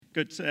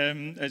Good.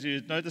 As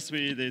you noticed,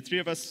 there are three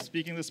of us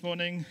speaking this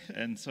morning,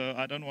 and so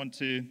I don't want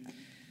to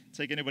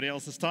take anybody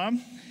else's time,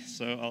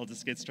 so I'll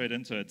just get straight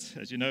into it.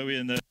 As you know,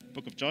 we're in the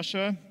book of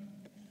Joshua,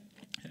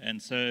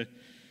 and so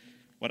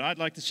what I'd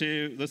like to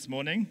share this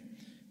morning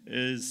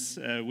is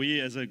we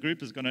as a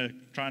group is going to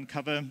try and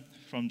cover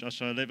from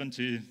Joshua 11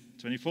 to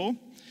 24.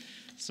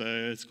 So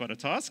it's quite a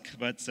task,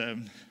 but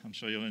I'm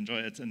sure you'll enjoy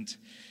it. And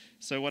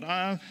so what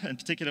I, in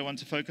particular, want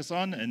to focus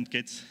on and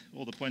get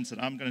all the points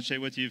that I'm going to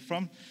share with you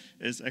from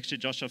is actually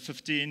Joshua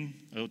 15,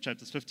 or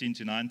chapters 15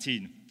 to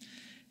 19.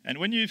 And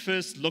when you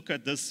first look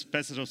at this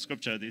passage of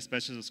Scripture, these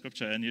passages of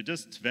Scripture, and you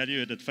just look at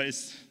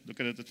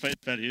it at face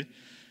value,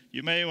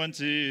 you may want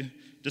to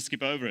just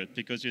skip over it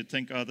because you'd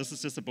think, oh, this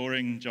is just a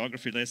boring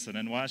geography lesson,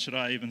 and why should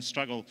I even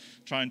struggle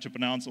trying to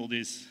pronounce all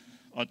these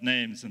odd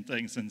names and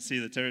things and see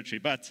the territory?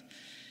 But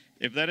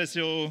if that is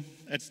your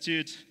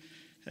attitude,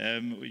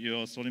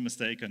 you're sorely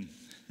mistaken.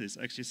 There's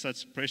actually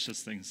such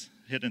precious things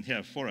hidden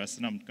here for us,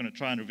 and I'm going to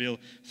try and reveal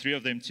three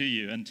of them to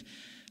you. And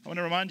I want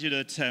to remind you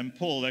that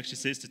Paul actually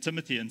says to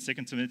Timothy in 2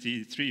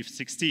 Timothy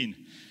 3:16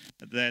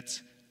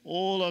 that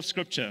all of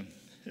Scripture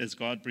is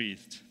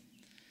God-breathed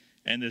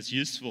and is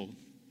useful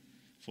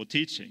for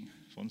teaching,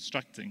 for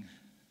instructing,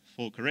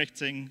 for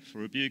correcting, for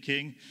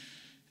rebuking,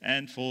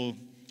 and for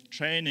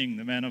training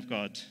the man of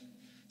God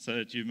so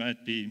that you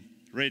might be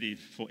ready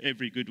for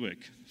every good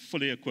work,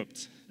 fully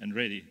equipped and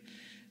ready.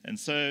 And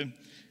so,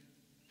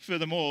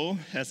 furthermore,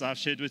 as I've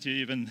shared with you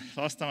even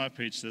last time I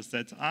preached this,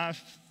 that I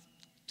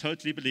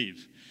totally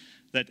believe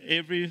that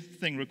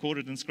everything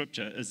recorded in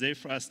Scripture is there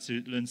for us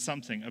to learn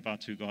something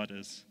about who God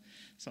is.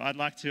 So I'd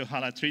like to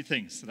highlight three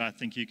things that I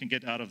think you can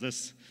get out of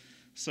this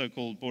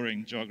so-called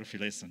boring geography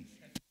lesson.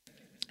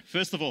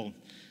 First of all,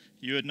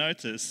 you would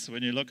notice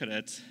when you look at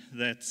it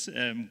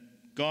that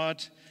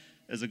God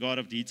is a God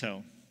of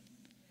detail.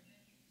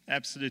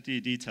 Absolutely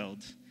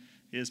detailed.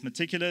 He is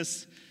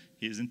meticulous,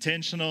 he is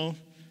intentional,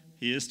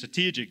 he is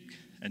strategic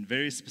and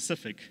very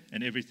specific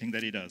in everything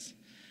that he does.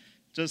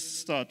 Just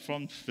start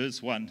from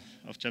verse 1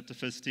 of chapter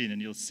 15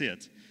 and you'll see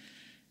it.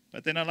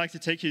 But then I'd like to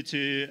take you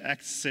to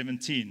Acts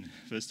 17,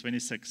 verse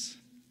 26.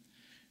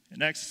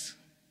 In Acts,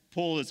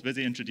 Paul is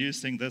busy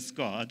introducing this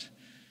God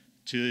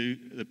to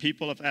the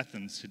people of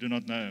Athens who do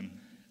not know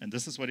him. And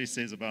this is what he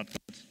says about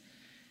God.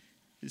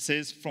 He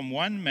says, from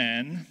one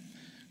man,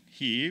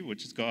 he,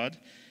 which is God,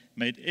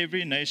 made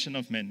every nation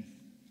of men,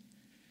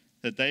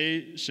 that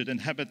they should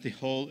inhabit the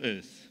whole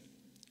earth.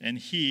 And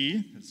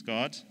he, as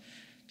God,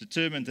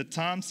 determined the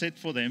time set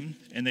for them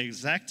in the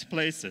exact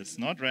places,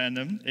 not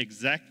random,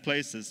 exact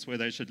places where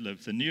they should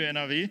live. The new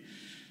NIV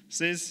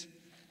says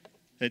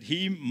that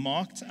he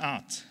marked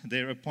out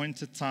their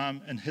appointed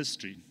time in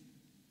history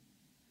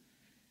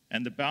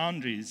and the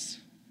boundaries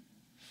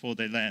for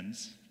their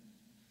lands.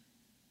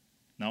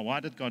 Now,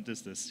 why did God do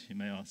this, you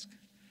may ask?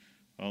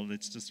 Well,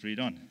 let's just read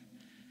on.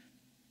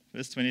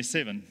 Verse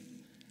 27,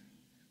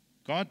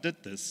 God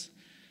did this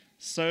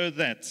so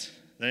that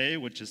they,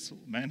 which is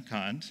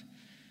mankind,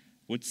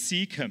 would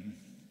seek him,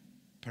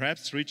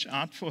 perhaps reach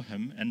out for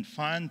him and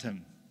find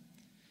him,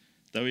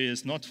 though he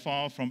is not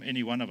far from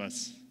any one of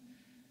us.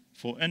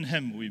 For in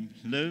him we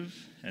live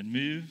and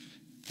move,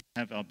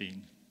 have our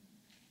being.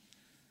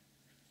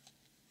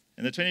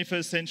 In the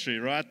 21st century,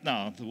 right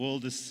now, the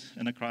world is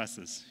in a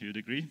crisis. You would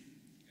agree?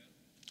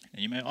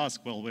 And you may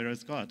ask, well, where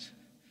is God?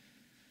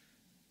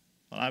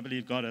 Well, I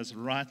believe God is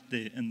right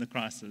there in the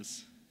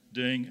crisis,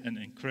 doing an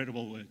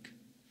incredible work.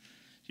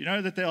 Do you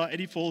know that there are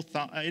 84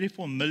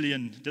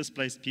 million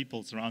displaced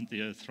peoples around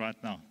the earth right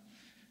now?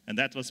 And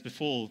that was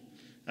before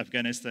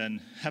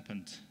Afghanistan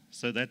happened,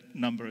 so that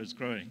number is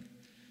growing.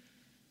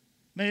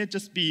 May it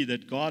just be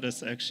that God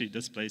is actually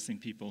displacing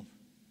people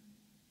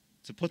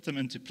to put them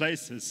into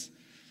places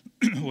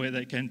where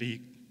they can be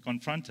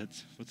confronted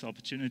with the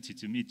opportunity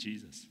to meet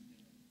Jesus.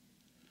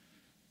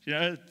 You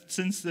know,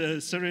 since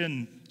the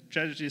Syrian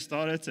tragedy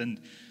started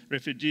and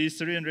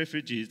Syrian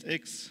refugees,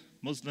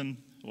 ex-Muslim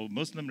or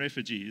Muslim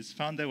refugees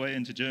found their way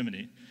into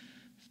Germany,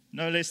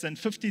 no less than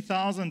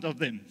 50,000 of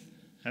them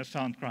have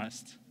found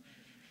Christ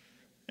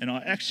and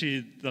are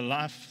actually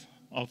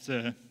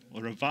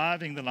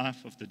reviving the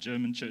life of the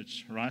German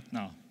church right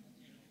now.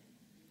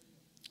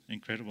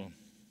 Incredible.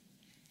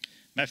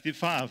 Matthew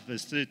 5,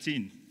 verse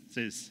 13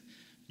 says,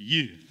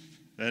 you,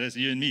 that is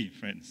you and me,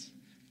 friends,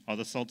 are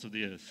the salt of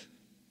the earth.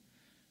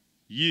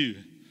 You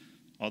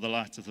are the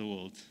light of the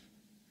world.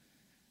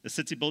 A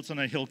city built on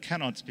a hill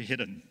cannot be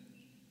hidden.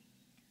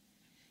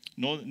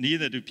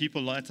 Neither do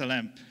people light a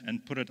lamp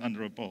and put it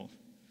under a bowl.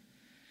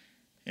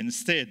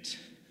 Instead,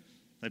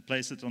 they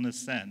place it on a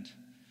stand.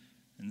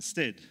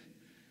 Instead,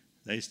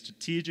 they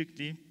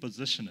strategically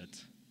position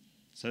it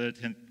so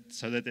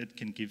that it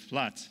can give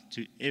light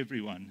to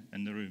everyone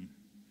in the room.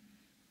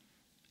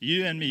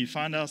 You and me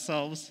find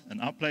ourselves in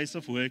our place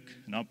of work,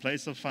 in our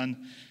place of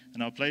fun,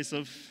 in our place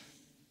of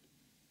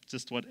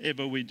just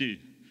whatever we do,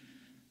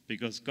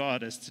 because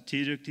God has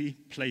strategically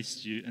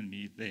placed you and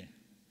me there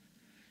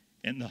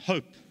in the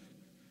hope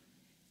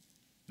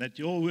that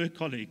your work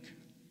colleague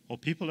or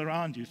people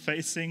around you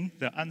facing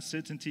the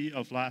uncertainty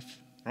of life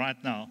right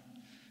now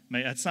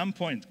may at some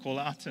point call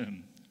out to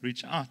him,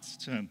 reach out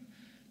to him,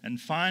 and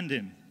find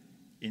him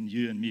in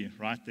you and me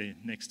right there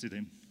next to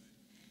them.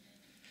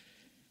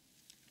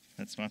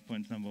 That's my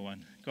point number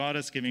one. God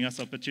is giving us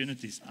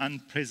opportunities,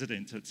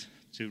 unprecedented,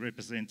 to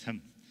represent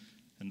him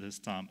in this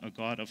time, a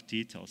God of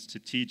detail,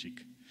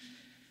 strategic.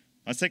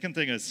 My second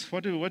thing is,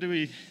 what do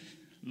we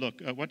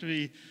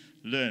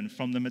learn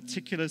from the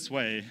meticulous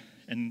way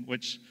in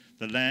which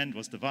the land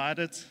was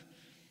divided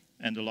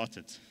and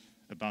allotted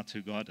about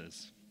who God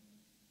is?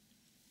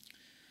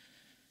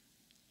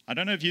 I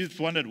don't know if you've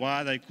wondered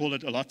why they call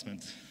it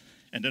allotment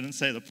and didn't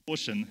say the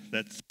portion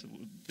that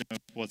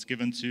was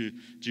given to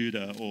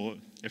Judah or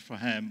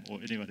Ephraim or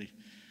anybody.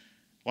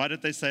 Why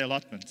did they say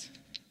allotment?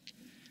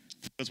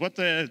 Because what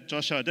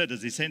Joshua did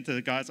is he sent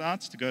the guys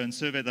out to go and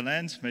survey the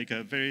land, make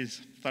a very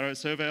thorough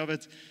survey of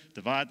it,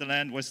 divide the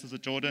land west of the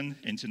Jordan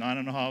into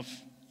 9.5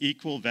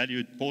 equal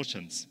valued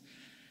portions.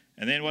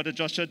 And then what did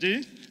Joshua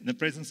do? In the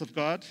presence of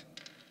God,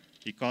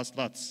 he cast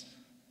lots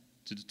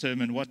to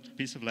determine what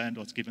piece of land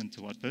was given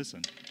to what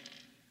person.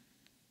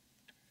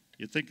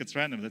 You'd think it's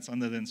random, that's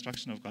under the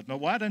instruction of God. But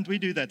why don't we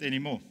do that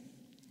anymore?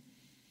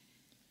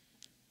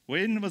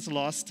 When was the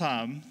last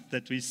time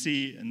that we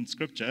see in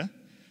Scripture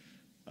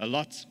a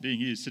lot being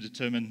used to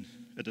determine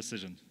a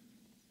decision?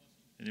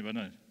 Anyone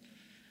know?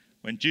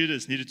 When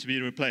Judas needed to be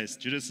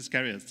replaced, Judas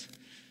Iscariot.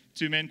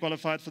 2 men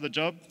qualified for the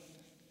job.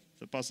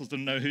 The apostles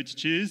didn't know who to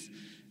choose,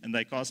 and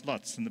they cast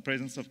lots in the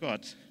presence of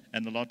God.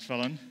 And the lot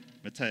fell on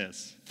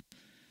Matthias.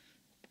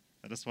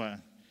 That is why.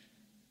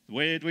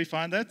 Where do we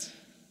find that?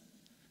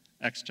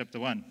 Acts chapter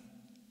 1.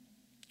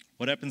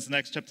 What happens in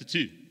Acts chapter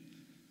 2?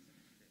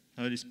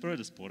 The Holy Spirit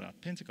is poured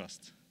out,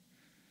 Pentecost.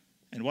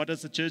 And what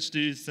does the church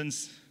do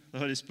since the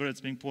Holy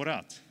Spirit's being poured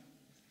out?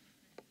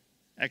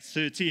 Acts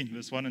 13,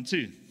 verse 1 and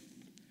 2.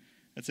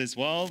 It says,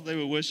 while they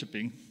were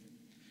worshiping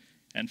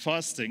and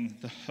fasting,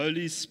 the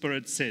Holy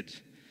Spirit said,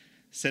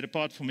 set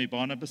apart for me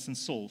Barnabas and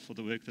Saul for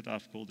the work that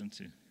I've called them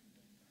to.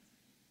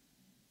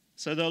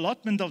 So the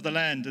allotment of the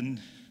land,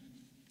 and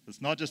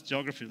it's not just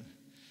geography,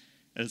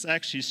 it's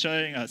actually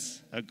showing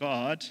us a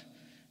God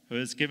who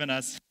has given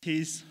us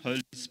his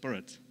Holy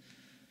Spirit.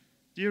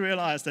 Do you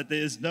realize that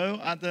there is no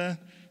other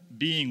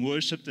being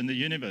worshipped in the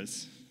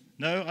universe,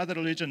 no other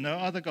religion, no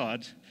other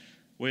God,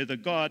 where the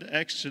God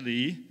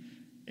actually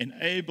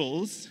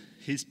enables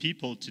his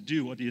people to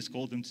do what he has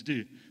called them to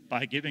do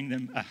by giving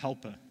them a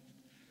helper?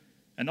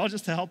 And not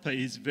just a helper,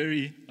 his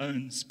very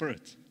own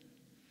Spirit.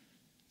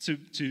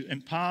 To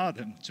empower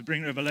them, to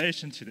bring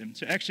revelation to them,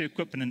 to actually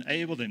equip and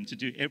enable them to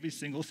do every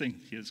single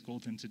thing he has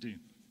called them to do.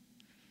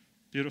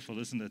 Beautiful,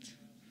 isn't it?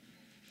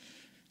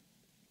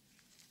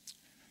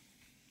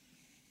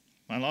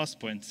 My last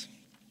point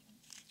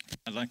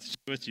I'd like to share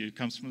with you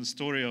comes from the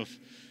story of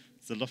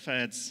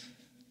Zelophehad's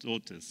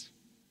daughters.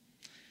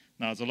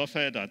 Now,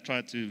 Zelophehad, I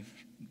tried to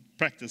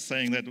practice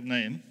saying that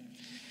name.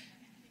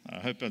 I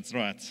hope that's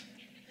right.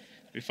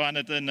 We find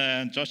it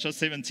in Joshua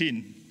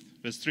 17,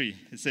 verse 3.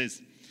 It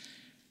says,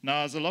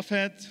 now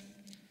Zelophehad,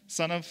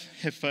 son of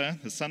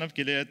Hepher, the son of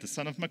Gilead, the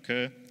son of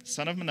Machir,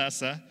 son of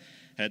Manasseh,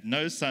 had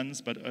no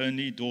sons but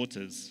only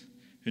daughters,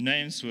 whose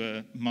names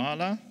were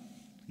Mahlah,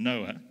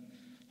 Noah,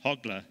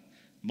 Hoglah,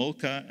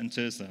 Milcah, and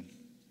Tirzah.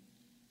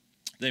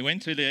 They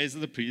went to Eleazar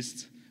the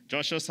priest,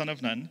 Joshua son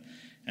of Nun,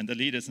 and the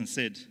leaders and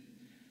said,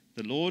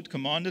 the Lord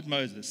commanded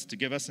Moses to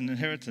give us an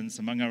inheritance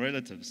among our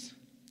relatives.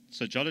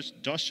 So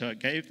Joshua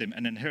gave them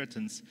an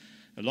inheritance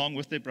along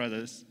with their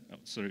brothers,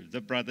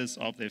 the brothers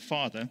of their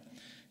father,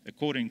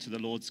 according to the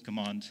Lord's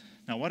command.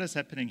 Now, what is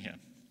happening here?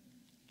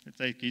 Let's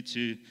take you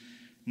to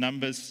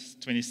Numbers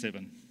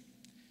 27.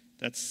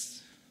 That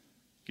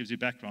gives you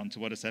background to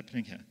what is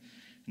happening here.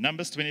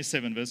 Numbers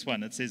 27, verse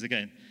 1, it says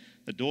again,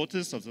 the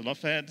daughters of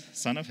Zelophehad,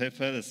 son of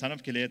Hepher, the son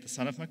of Gilead, the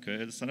son of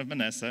Machir, the son of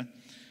Manasseh,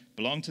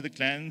 belonged to the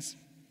clans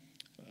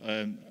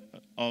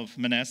of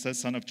Manasseh,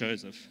 son of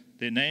Joseph.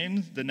 The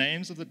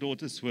names of the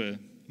daughters were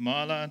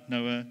Mahlah,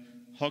 Noah,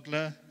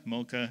 Hoglah,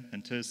 Milcah,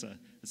 and Tirzah.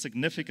 It's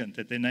significant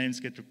that their names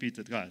get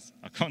repeated, guys.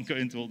 I can't go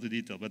into all the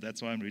detail, but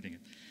that's why I'm reading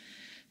it.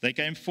 They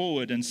came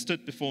forward and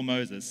stood before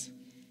Moses,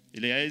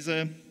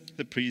 Eleazar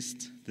the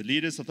priest, the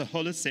leaders of the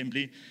whole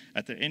assembly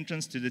at the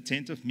entrance to the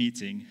tent of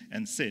meeting,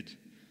 and said,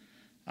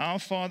 our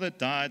father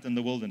died in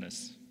the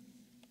wilderness.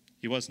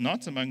 He was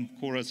not among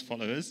Korah's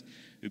followers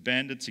who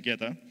banded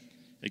together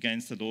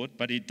against the Lord,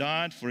 but he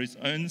died for his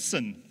own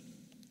sin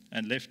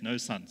and left no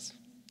sons.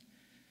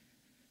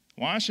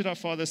 Why should our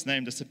father's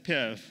name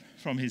disappear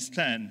from his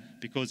clan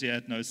because he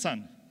had no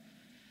son?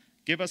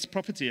 Give us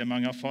property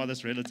among our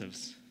father's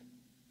relatives.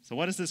 So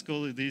what is this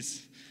girl,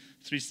 these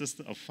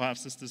 5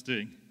 sisters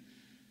doing?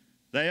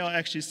 They are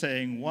actually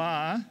saying,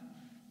 why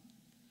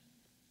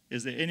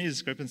is there any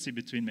discrepancy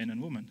between men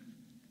and women?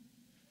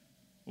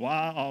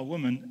 Why are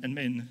women and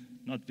men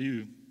not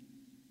viewed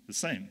the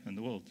same in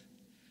the world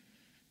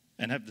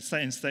and have the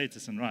same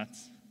status and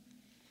rights?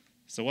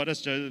 So what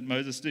does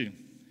Moses do?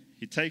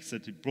 He takes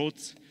it.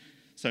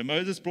 So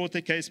Moses brought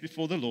their case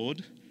before the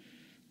Lord,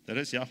 that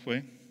is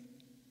Yahweh,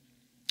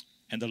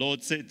 and the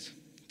Lord said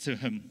to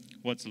him,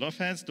 what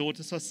Zelophehad's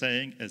daughters are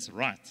saying is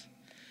right.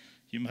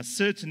 You must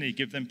certainly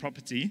give them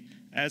property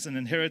as an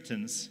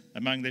inheritance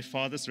among their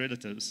father's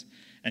relatives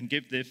and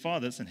give their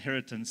father's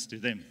inheritance to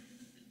them.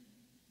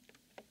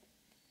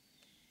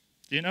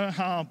 Do you know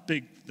how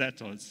big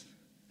that was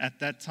at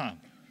that time?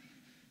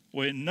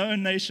 Where no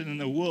nation in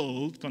the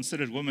world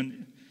considered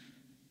women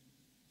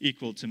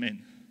equal to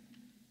men,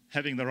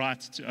 having the right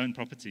to own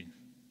property.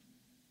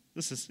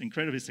 This is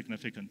incredibly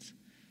significant.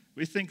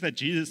 We think that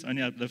Jesus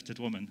only uplifted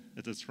women.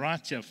 It is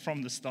right here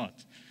from the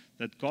start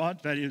that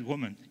God valued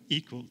women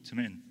equal to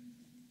men.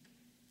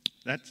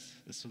 That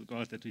is the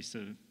God that we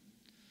serve.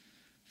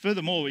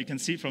 Furthermore, we can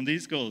see from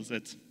these girls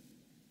that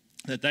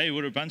they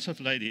were a bunch of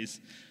ladies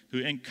who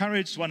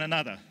encouraged one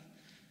another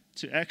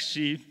to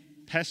actually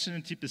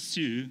passionately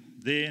pursue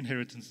their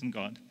inheritance in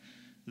God.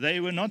 They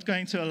were not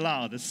going to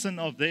allow the sin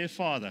of their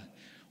father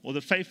or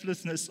the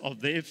faithlessness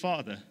of their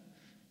father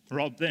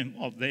rob them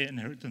of their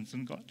inheritance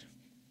in God.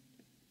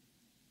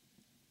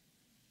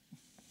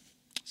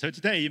 So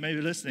today you may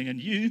be listening and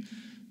you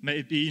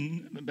may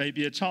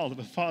be a child of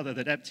a father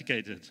that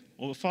abdicated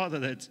or a father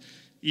that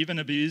even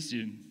abused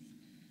you.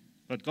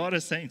 But God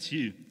is saying to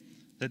you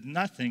that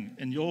nothing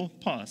in your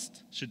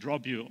past should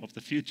rob you of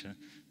the future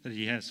that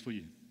He has for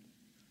you.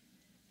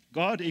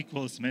 God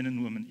equals men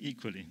and women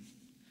equally.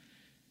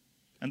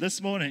 And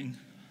this morning,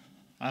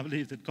 I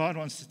believe that God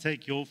wants to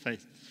take your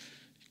faith,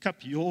 cup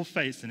your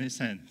face in His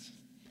hands,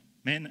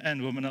 men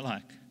and women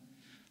alike.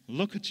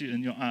 Look at you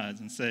in your eyes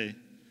and say,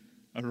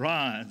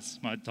 "Arise,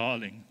 my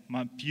darling,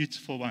 my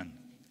beautiful one,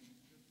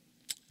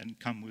 and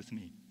come with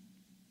me."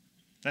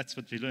 That's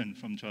what we learn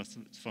from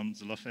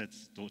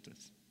Zelophehad's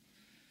daughters.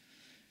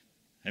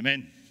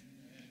 Amen.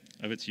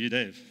 Over to you,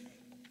 Dave.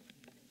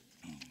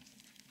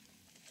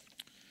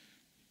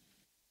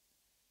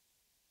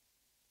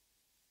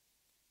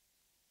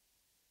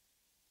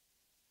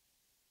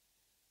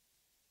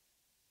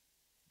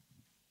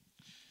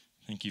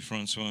 Thank you,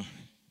 Francois.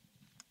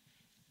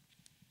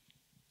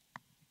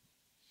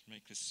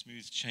 Make a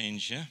smooth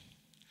change here.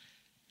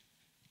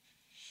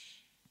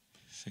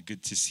 So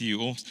good to see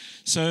you all.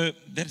 So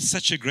that's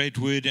such a great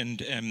word,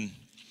 and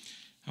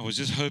I was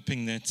just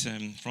hoping that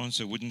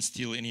Francois wouldn't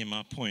steal any of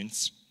my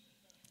points.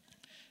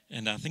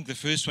 And I think the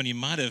first one he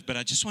might have, but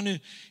I just want to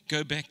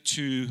go back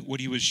to what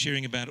he was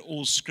sharing about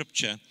all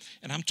Scripture.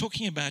 And I'm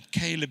talking about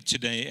Caleb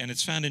today, and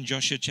it's found in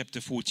Joshua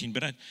chapter 14.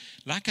 But I'd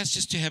like us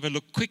just to have a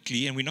look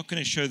quickly, and we're not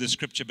going to show the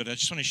Scripture, but I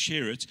just want to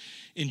share it.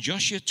 In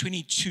Joshua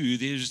 22,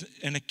 there's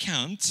an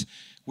account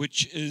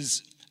which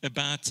is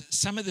about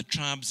some of the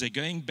tribes. They're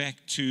going back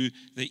to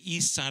the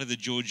east side of the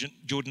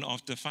Jordan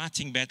after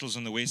fighting battles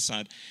on the west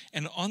side.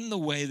 And on the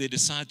way, they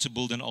decide to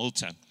build an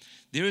altar.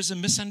 There is a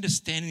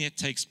misunderstanding that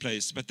takes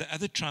place, but the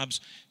other tribes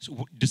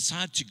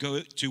decide to go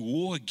to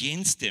war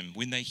against them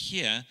when they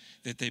hear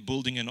that they're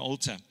building an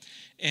altar.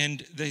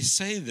 And they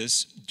say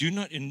this, do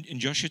not, in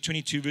Joshua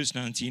 22 verse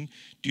 19,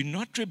 do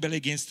not rebel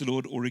against the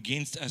Lord or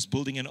against us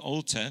building an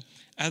altar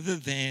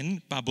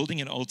by building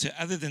an altar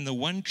other than the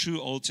one true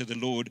altar the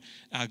Lord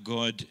our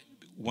God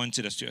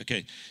wanted us to.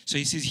 Okay, so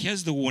he says,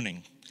 here's the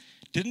warning.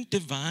 Didn't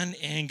divine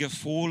anger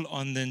fall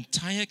on the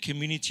entire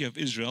community of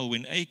Israel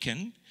when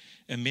Achan,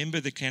 a member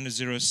of the clan of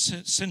Zerah,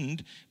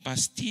 sinned by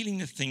stealing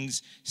the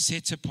things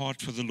set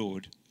apart for the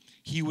Lord?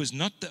 He was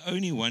not the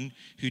only one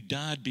who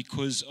died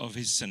because of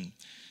his sin.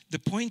 The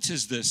point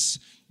is this,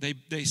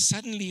 they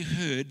suddenly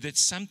heard that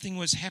something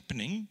was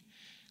happening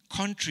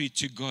contrary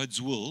to God's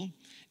will,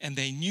 and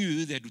they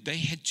knew that they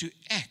had to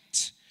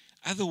act.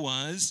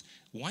 Otherwise,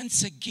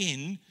 once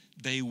again,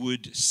 they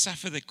would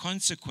suffer the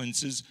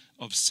consequences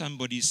of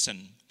somebody's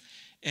sin.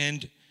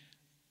 And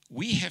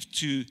we have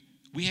to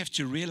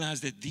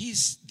realize that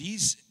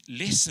these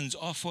lessons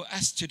are for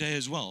us today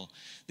as well.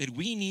 That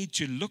we need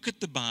to look at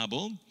the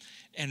Bible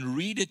and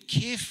read it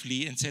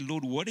carefully and say,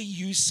 Lord, what are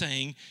you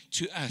saying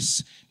to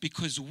us?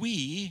 Because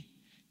we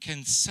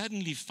can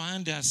suddenly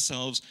find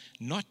ourselves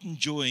not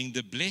enjoying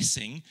the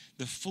blessing,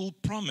 the full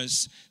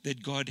promise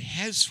that God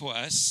has for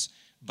us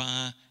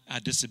by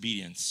our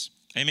disobedience.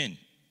 Amen.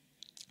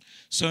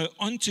 So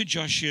on to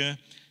Joshua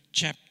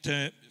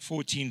chapter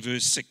 14,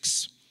 verse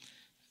 6.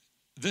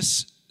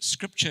 This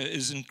Scripture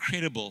is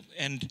incredible,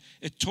 and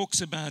it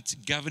talks about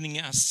governing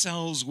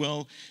ourselves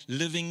well,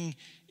 living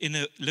in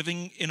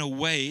a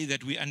way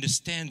that we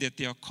understand that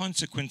there are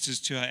consequences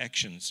to our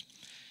actions.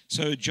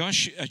 So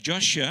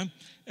Joshua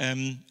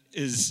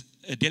is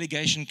a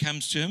delegation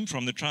comes to him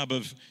from the tribe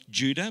of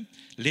Judah,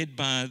 led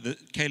by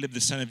Caleb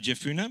the son of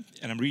Jephunneh,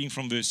 and I'm reading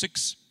from verse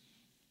 6.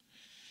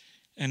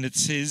 And it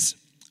says,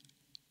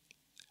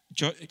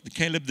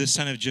 Caleb the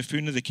son of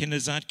Jephunneh the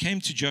Kenizzite came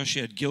to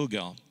Joshua at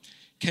Gilgal.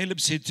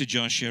 Caleb said to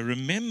Joshua,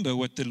 remember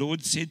what the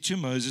Lord said to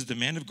Moses, the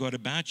man of God,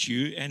 about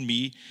you and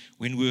me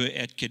when we were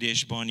at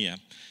Kadesh Barnea.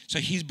 So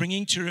he's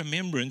bringing to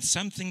remembrance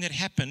something that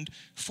happened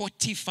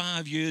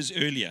 45 years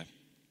earlier.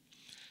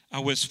 I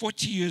was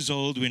 40 years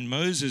old when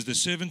Moses, the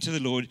servant of the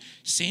Lord,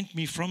 sent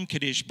me from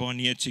Kadesh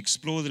Barnea to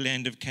explore the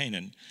land of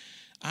Canaan.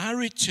 I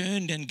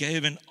returned and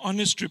gave an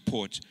honest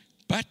report,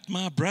 but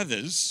my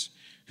brothers,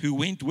 who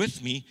went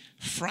with me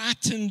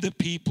frightened the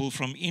people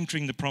from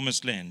entering the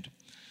promised land.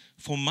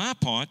 For my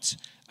part,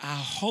 I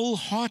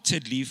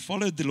wholeheartedly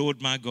followed the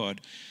Lord my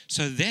God.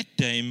 So that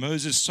day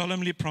Moses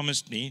solemnly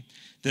promised me,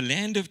 the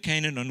land of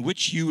Canaan on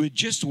which you were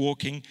just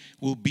walking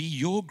will be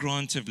your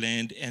grant of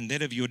land and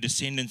that of your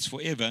descendants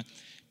forever,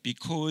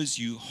 because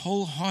you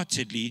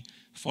wholeheartedly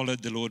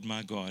followed the Lord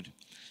my God.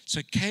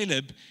 So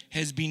Caleb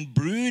has been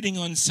brooding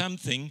on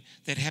something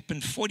that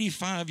happened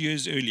 45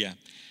 years earlier.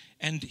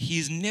 And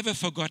he's never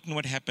forgotten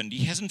what happened.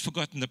 He hasn't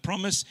forgotten the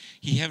promise.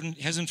 He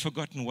hasn't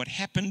forgotten what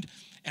happened.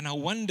 And I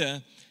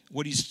wonder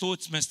what his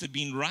thoughts must have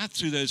been right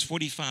through those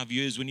 45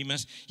 years when he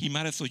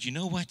might have thought, you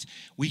know what?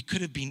 We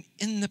could have been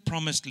in the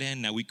promised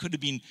land now. We could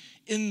have been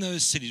in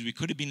those cities. We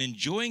could have been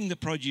enjoying the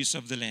produce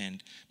of the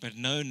land. But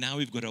no, now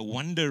we've got to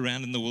wander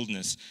around in the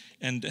wilderness.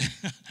 And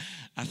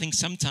I think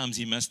sometimes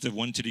he must have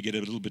wanted to get a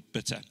little bit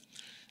bitter.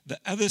 The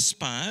other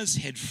spies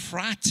had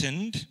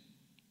frightened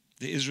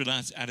the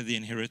Israelites out of the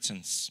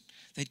inheritance.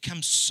 They'd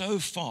come so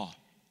far.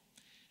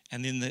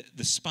 And then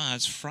the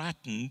spies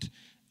frightened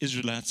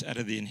Israelites out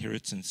of the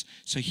inheritance.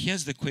 So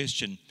here's the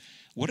question.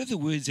 What are the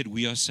words that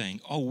we are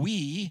saying? Are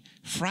we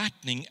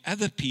frightening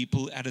other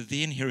people out of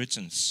their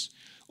inheritance?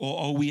 Or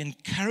are we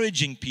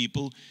encouraging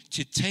people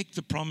to take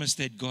the promise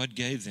that God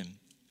gave them?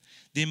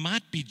 There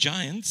might be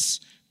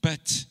giants,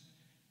 but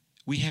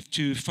we have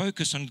to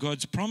focus on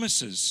God's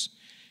promises.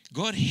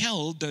 God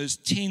held those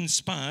 10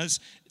 spies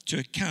to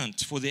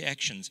account for their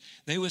actions.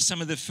 They were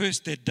some of the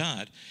first that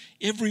died.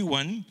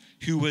 Everyone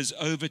who was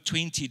over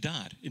 20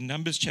 died. In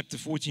Numbers chapter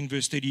 14,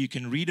 verse 30, you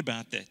can read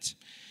about that.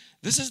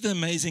 This is the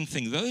amazing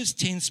thing. Those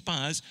 10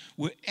 spies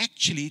were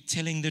actually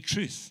telling the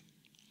truth.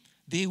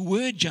 There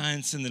were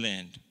giants in the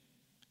land,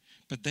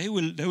 but they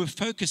were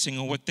focusing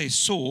on what they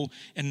saw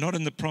and not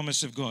on the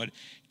promise of God.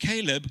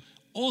 Caleb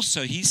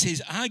also, he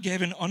says, I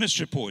gave an honest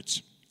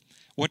report.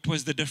 What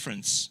was the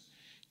difference?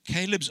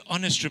 Caleb's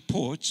honest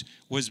report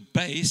was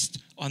based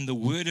on the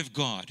word of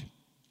God.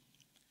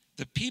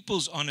 The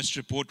people's honest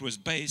report was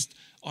based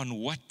on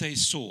what they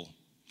saw.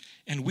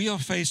 And we are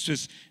faced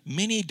with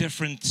many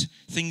different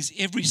things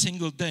every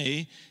single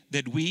day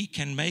that we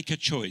can make a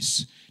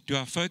choice. Do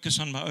I focus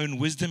on my own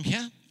wisdom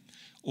here?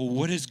 Or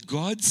what is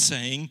God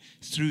saying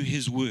through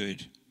his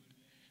word?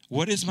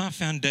 What is my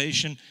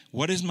foundation?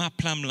 What is my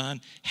plumb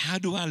line? How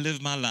do I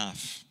live my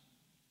life?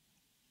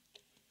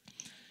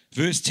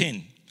 Verse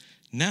 10.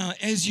 Now,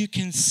 as you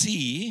can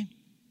see,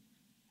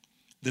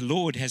 the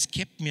Lord has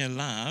kept me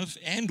alive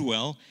and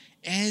well,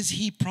 as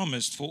he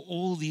promised for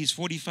all these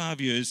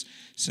 45 years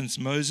since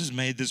Moses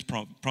made this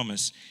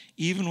promise,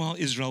 even while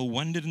Israel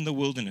wandered in the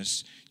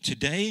wilderness.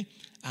 Today,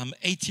 I'm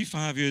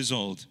 85 years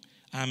old.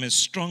 I'm as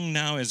strong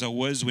now as I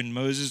was when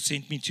Moses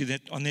sent me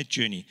on that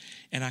journey,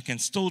 and I can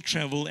still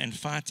travel and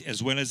fight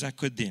as well as I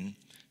could then.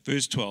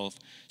 Verse 12,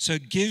 so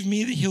give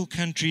me the hill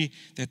country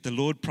that the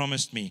Lord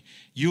promised me.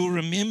 You'll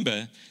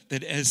remember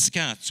that as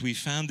scouts, we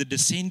found the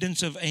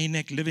descendants of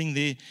Anak living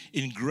there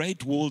in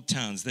great walled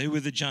towns. They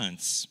were the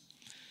giants.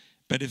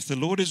 But if the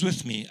Lord is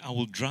with me, I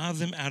will drive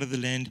them out of the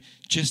land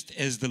just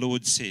as the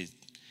Lord said.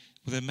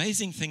 Well, the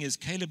amazing thing is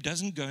Caleb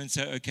doesn't go and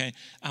say, okay,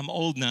 I'm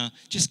old now.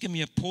 Just give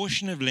me a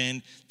portion of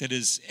land that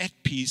is at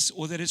peace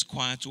or that is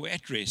quiet or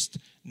at rest.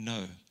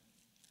 No.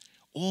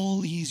 All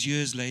these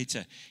years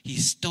later, he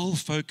still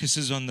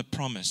focuses on the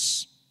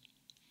promise.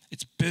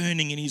 It's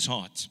burning in his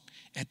heart.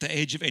 At the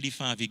age of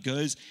 85, he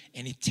goes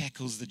and he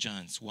tackles the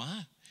giants.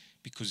 Why?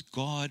 Because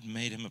God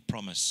made him a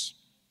promise.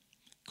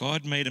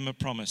 God made him a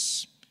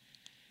promise.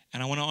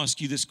 And I want to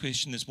ask you this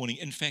question this morning.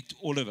 In fact,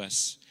 all of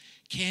us.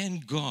 Can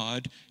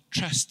God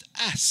trust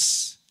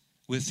us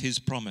with his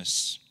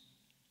promise?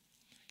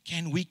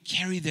 Can we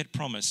carry that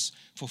promise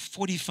for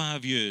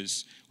 45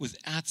 years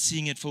without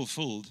seeing it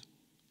fulfilled?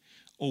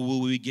 Or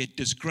will we get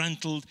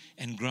disgruntled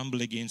and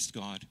grumble against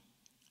God?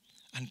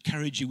 I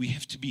encourage you, we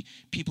have to be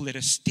people that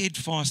are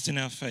steadfast in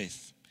our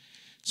faith.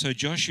 So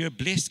Joshua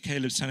blessed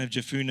Caleb, son of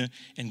Jephunneh,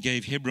 and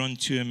gave Hebron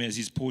to him as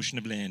his portion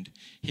of land.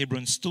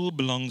 Hebron still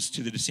belongs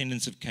to the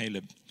descendants of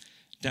Caleb.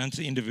 Down to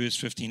the end of verse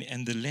 15,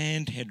 and the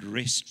land had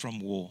rest from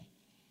war.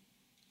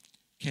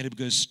 Caleb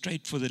goes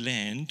straight for the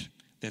land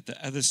that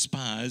the other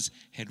spies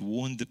had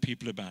warned the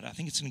people about. I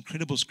think it's an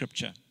incredible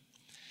scripture.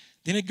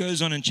 Then it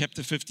goes on in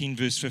chapter 15,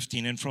 verse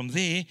 15. And from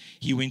there,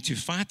 he went to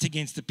fight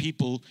against the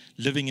people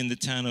living in the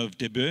town of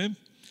Debir.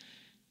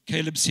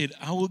 Caleb said,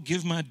 I will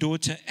give my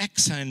daughter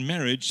Aksa in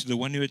marriage to the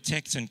one who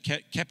attacks and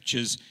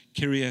captures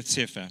Kiriath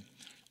Sefer.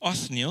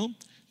 Othniel,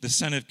 the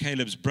son of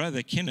Caleb's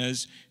brother,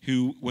 Kenaz,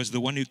 who was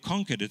the one who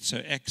conquered it. So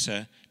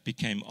Aksa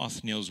became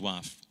Othniel's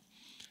wife.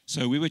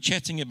 So we were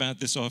chatting about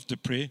this after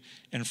prayer.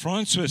 And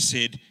Francois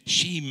said,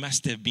 she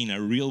must have been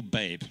a real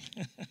babe.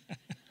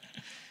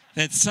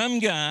 That some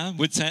guy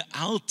would say,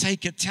 I'll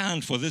take a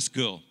town for this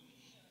girl.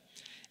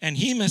 And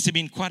he must have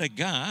been quite a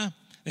guy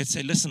that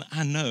said, listen,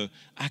 I know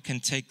I can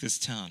take this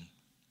town.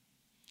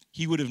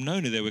 He would have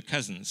known her. They were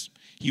cousins.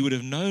 He would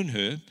have known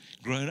her,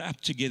 grown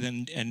up together,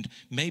 and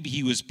maybe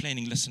he was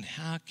planning, listen,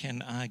 how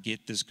can I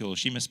get this girl?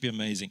 She must be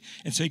amazing.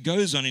 And so he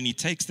goes on and he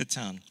takes the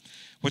town.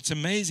 What's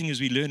amazing is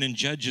we learn in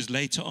Judges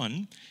later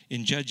on,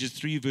 in Judges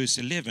 3 verse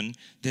 11,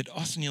 that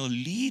Othniel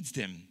leads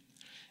them.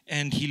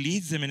 And he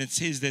leads them, and it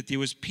says that there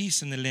was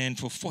peace in the land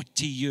for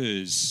 40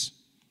 years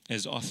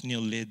as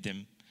Othniel led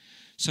them.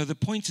 So the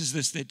point is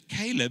this, that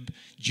Caleb,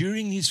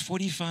 during these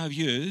 45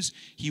 years,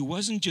 he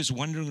wasn't just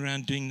wandering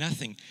around doing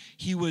nothing.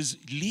 He was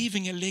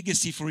leaving a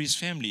legacy for his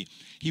family.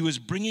 He was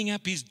bringing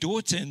up his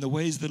daughter in the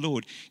ways of the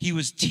Lord. He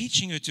was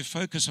teaching her to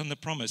focus on the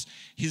promise.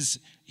 His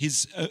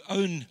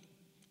own,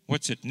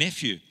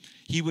 nephew,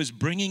 he was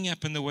bringing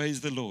up in the ways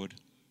of the Lord.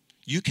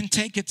 You can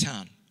take a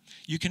town.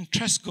 You can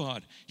trust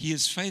God. He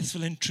is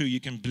faithful and true. You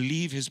can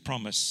believe his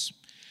promise.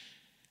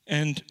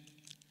 And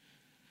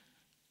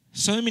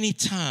so many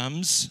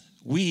times,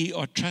 we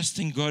are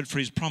trusting God for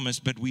his promise,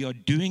 but we are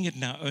doing it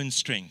in our own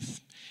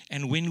strength.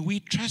 And when we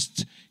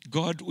trust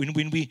God,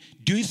 when we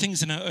do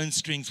things in our own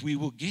strength, we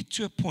will get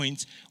to a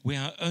point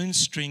where our own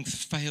strength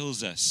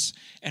fails us.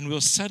 And we'll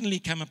suddenly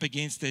come up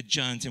against that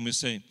giant and we'll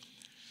say,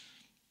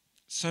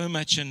 so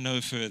much and no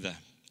further.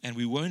 And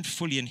we won't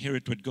fully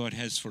inherit what God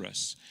has for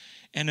us.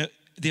 And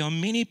there are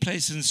many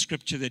places in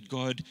Scripture that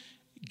God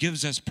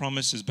gives us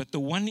promises. But the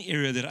one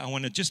area that I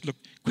want to just look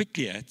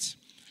quickly at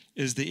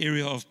is the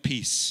area of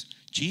peace.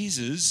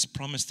 Jesus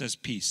promised us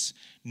peace,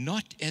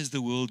 not as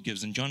the world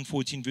gives. In John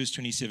 14, verse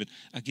 27,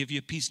 I give you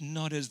a peace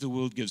not as the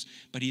world gives,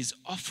 but he's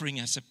offering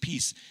us a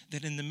peace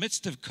that in the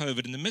midst of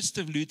COVID, in the midst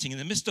of looting, in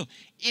the midst of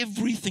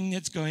everything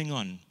that's going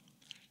on,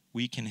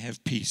 we can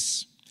have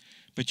peace.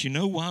 But you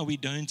know why we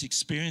don't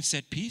experience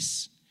that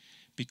peace?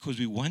 Because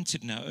we want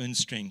it in our own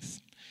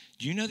strength.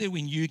 Do you know that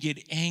when you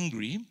get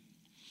angry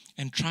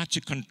and try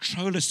to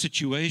control a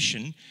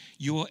situation,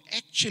 you are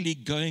actually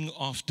going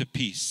after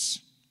peace?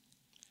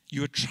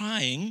 You're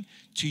trying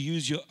to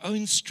use your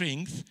own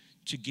strength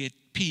to get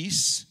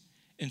peace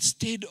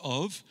instead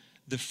of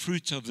the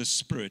fruit of the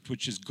Spirit,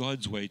 which is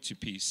God's way to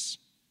peace.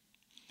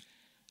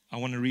 I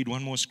want to read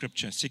one more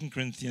scripture, 2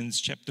 Corinthians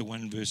chapter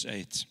 1, verse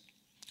 8.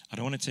 I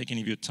don't want to take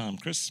any of your time,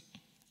 Chris.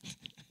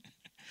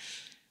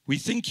 We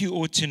think you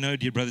ought to know,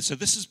 dear brothers. So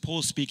this is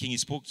Paul speaking.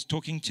 He's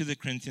talking to the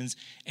Corinthians,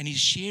 and he's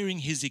sharing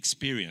his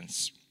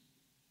experience.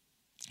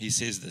 He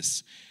says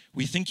this.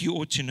 We think you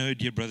ought to know,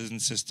 dear brothers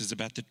and sisters,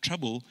 about the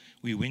trouble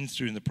we went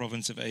through in the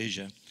province of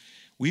Asia.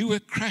 We were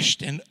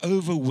crushed and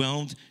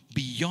overwhelmed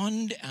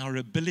beyond our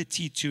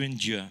ability to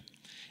endure,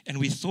 and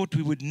we thought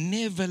we would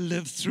never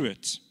live through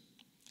it.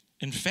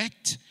 In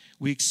fact,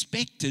 we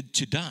expected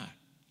to die.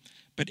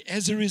 But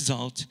as a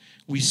result,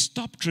 we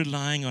stopped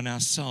relying on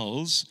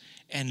ourselves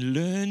and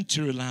learned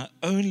to rely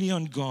only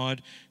on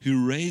God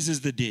who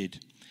raises the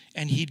dead.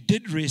 And he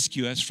did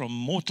rescue us from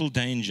mortal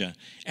danger,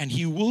 and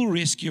he will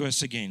rescue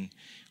us again.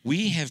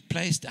 We have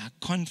placed our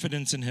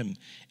confidence in him,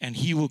 and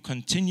he will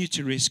continue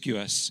to rescue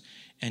us.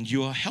 And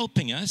you are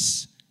helping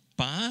us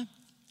by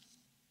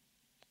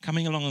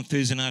coming along on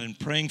Thursday night and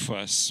praying for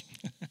us.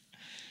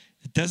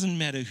 It doesn't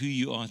matter who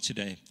you are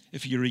today.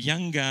 If you're a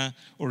young guy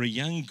or a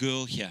young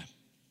girl here,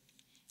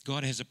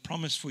 God has a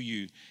promise for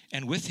you.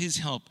 And with his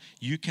help,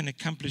 you can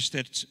accomplish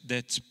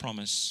that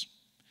promise.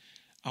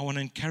 I want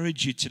to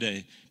encourage you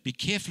today, be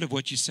careful of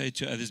what you say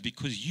to others,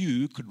 because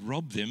you could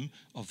rob them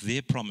of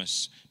their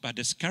promise by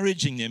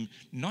discouraging them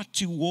not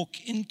to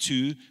walk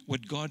into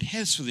what God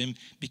has for them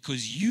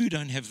because you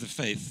don't have the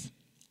faith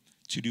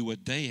to do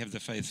what they have the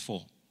faith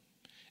for.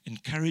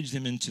 Encourage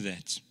them into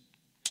that.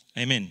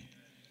 Amen.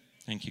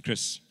 Thank you,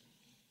 Chris.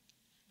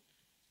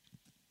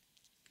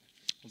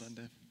 Well done,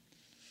 Dave.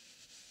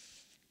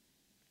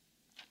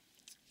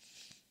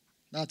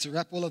 Now, to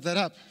wrap all of that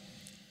up,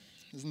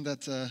 isn't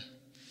that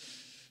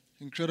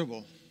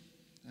incredible?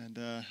 And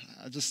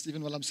I just,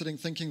 even while I'm sitting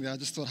thinking there, I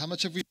just thought, how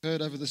much have we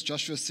heard over this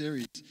Joshua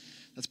series?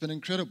 That's been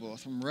incredible.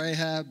 From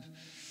Rahab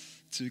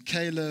to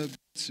Caleb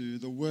to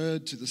the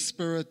Word to the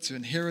Spirit to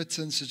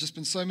inheritance. There's just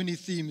been so many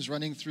themes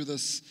running through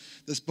this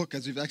book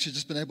as we've actually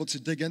just been able to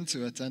dig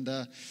into it. And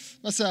I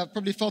must say, I've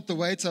probably felt the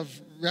weight of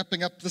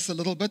wrapping up this a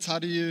little bit. How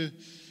do you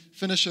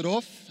finish it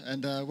off?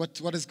 And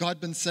what has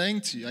God been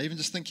saying to you? I even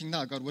just thinking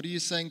now, God, what are you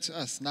saying to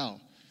us now?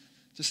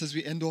 Just as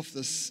we end off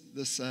this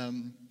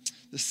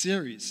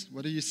series,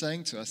 what are you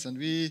saying to us? And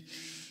we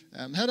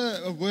had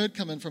a word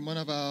come in from one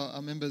of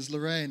our members,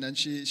 Lorraine, and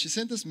she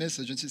sent this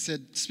message, and she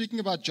said, speaking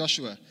about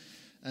Joshua,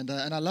 and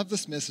I love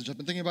this message. I've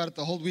been thinking about it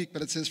the whole week,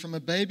 but it says, from a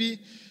baby,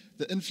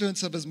 the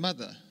influence of his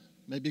mother,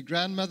 maybe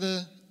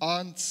grandmother,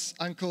 aunts,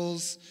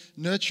 uncles,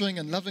 nurturing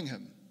and loving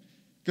him,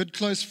 good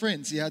close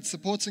friends he had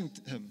supporting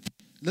him,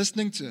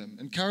 listening to him,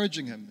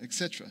 encouraging him,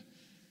 etc.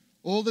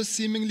 All the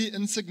seemingly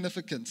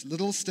insignificant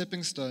little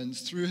stepping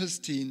stones through his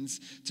teens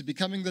to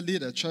becoming the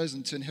leader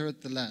chosen to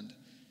inherit the land.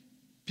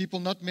 People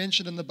not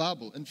mentioned in the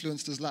Bible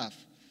influenced his life.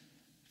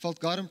 Felt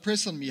God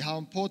impress on me how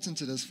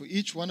important it is for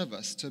each one of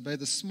us to obey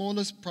the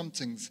smallest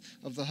promptings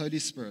of the Holy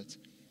Spirit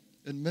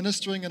in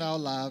ministering in our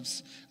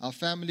lives, our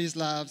families'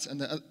 lives,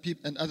 and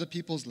other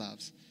people's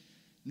lives.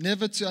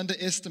 never to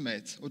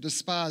underestimate or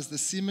despise the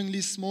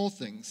seemingly small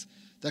things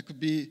that could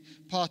be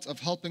part of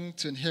helping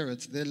to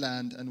inherit their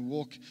land and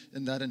walk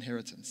in that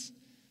inheritance.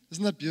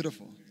 Isn't that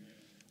beautiful?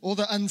 All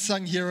the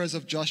unsung heroes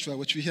of Joshua,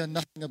 which we hear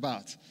nothing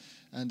about.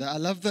 And I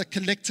love the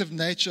collective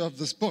nature of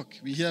this book.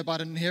 We hear about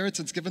an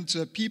inheritance given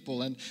to a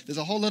people, and there's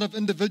a whole lot of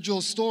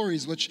individual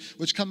stories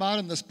which come out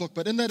in this book.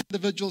 But in that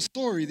individual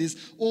story,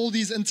 there's all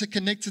these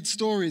interconnected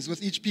stories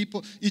with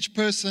each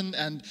person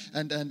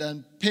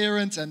and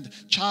parent and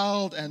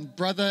child and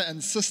brother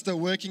and sister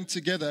working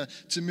together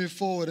to move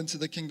forward into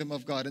the kingdom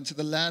of God, into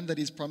the land that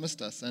He's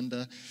promised us. And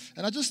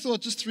I just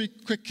thought just 3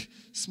 quick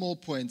small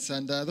points.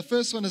 And the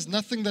first one is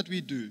nothing that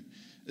we do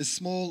is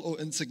small or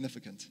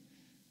insignificant.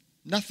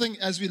 Nothing,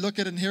 as we look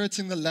at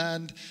inheriting the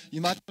land, you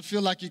might not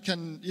feel like you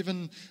can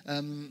even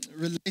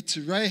relate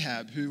to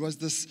Rahab, who was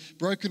this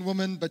broken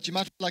woman, but you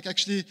might feel like,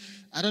 actually,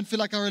 I don't feel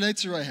like I relate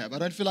to Rahab. I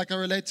don't feel like I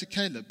relate to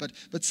Caleb.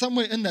 But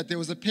somewhere in that, there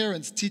was a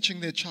parent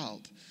teaching their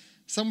child.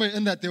 Somewhere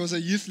in that, there was a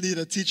youth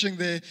leader teaching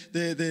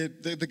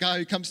the guy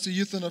who comes to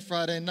youth on a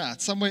Friday night.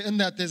 Somewhere in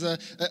that, there's a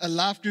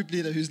life group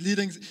leader who's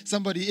leading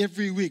somebody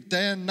every week,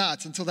 day and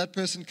night, until that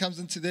person comes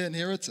into their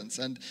inheritance.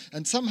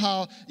 And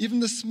somehow, even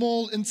the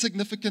small,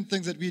 insignificant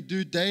things that we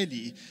do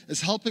daily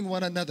is helping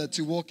one another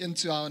to walk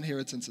into our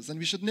inheritances. And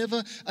we should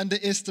never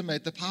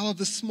underestimate the power of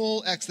the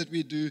small acts that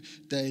we do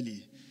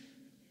daily.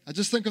 I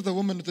just think of the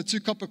woman with the 2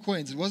 copper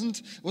coins. It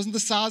wasn't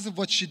the size of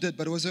what she did,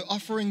 but it was her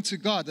offering to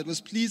God that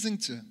was pleasing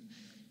to Him.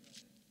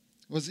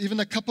 Was even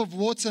a cup of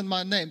water in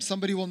my name,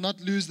 somebody will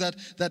not lose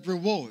that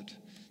reward.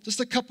 Just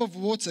a cup of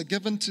water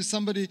given to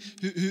somebody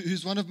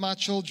who's one of my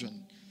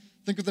children.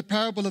 Think of the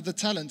parable of the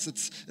talents.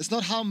 It's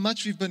not how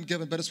much we've been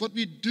given, but it's what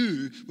we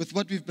do with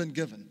what we've been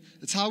given.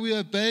 It's how we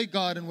obey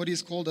God and what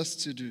He's called us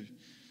to do.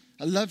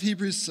 I love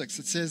Hebrews 6.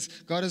 It says,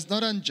 God is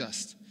not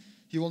unjust.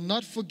 He will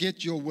not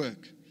forget your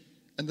work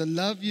and the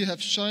love you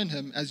have shown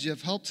Him as you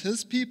have helped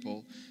His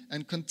people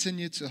and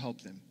continue to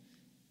help them.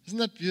 Isn't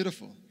that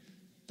beautiful?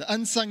 The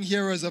unsung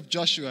heroes of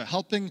Joshua,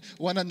 helping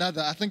one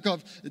another. I think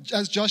of,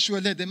 as Joshua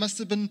led, there must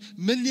have been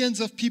millions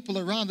of people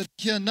around that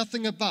we hear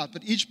nothing about,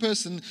 but each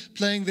person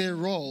playing their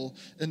role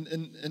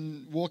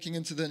in walking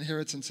into the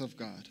inheritance of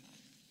God.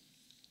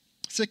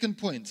 Second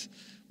point,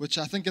 which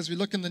I think as we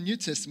look in the New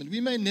Testament,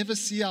 we may never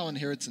see our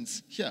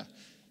inheritance here.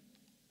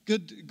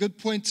 Good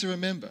point to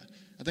remember.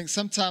 I think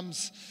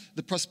sometimes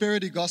the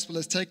prosperity gospel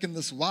has taken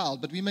this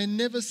wild, but we may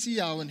never see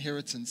our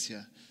inheritance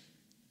here.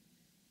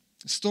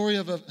 A story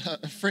of a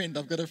friend.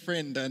 I've got a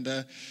friend,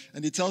 and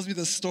he tells me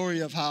the story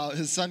of how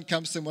his son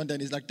comes to him one day,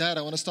 and he's like, Dad,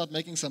 I want to start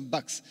making some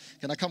bucks.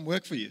 Can I come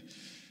work for you?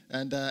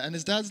 And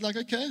his dad's like,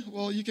 okay,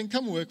 well, you can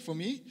come work for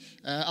me.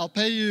 I'll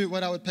pay you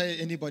what I would pay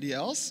anybody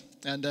else,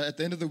 and at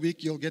the end of the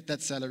week, you'll get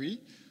that salary.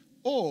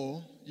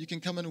 Or you can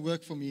come and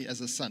work for me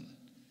as a son.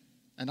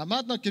 And I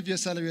might not give you a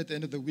salary at the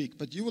end of the week,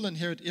 but you will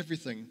inherit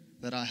everything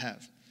that I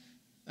have.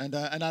 And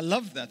I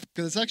love that,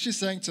 because it's actually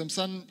saying to him,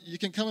 son, you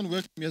can come and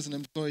work for me as an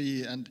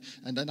employee, and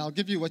I'll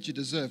give you what you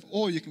deserve,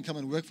 or you can come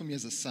and work for me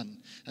as a son.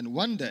 And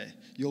one day,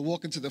 you'll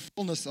walk into the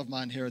fullness of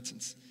my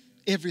inheritance.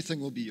 Everything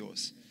will be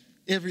yours.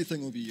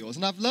 Everything will be yours.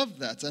 And I've loved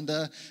that.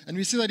 And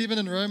we see that even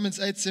in Romans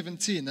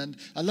 8:17. And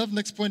I love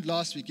Nick's point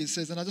last week. He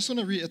says, and I just want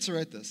to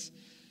reiterate this.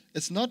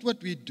 It's not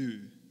what we do,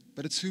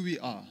 but it's who we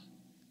are.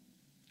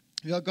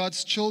 We are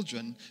God's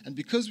children, and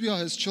because we are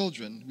His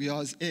children, we are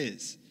His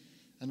heirs.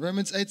 And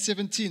Romans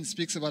 8:17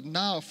 speaks about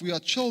now if we are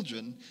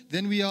children,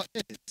 then we are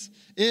heirs,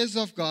 heirs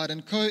of God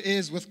and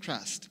co-heirs with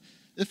Christ,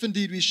 if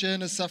indeed we share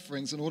in His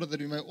sufferings in order that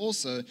we may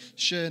also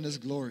share in His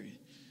glory.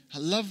 I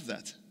love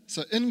that.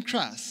 So in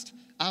Christ,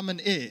 I'm an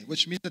heir,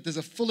 which means that there's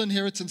a full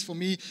inheritance for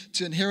me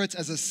to inherit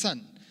as a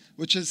son,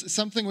 which is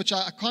something which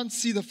I can't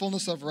see the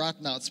fullness of right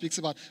now. It speaks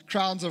about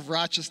crowns of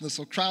righteousness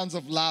or crowns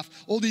of life,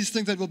 all these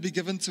things that will be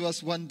given to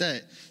us one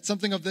day,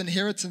 something of the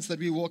inheritance that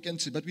we walk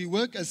into. But we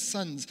work as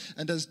sons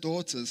and as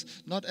daughters,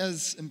 not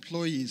as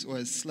employees or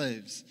as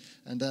slaves.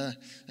 And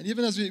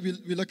even as we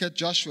look at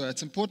Joshua,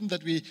 it's important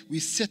that we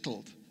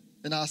settled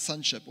in our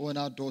sonship or in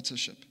our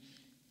daughtership.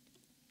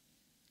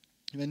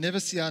 You may never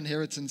see our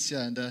inheritance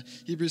here. And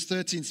Hebrews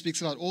 13 speaks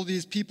about all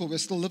these people were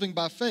still living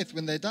by faith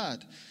when they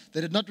died.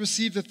 They did not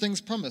receive the things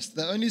promised.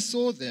 They only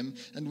saw them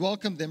and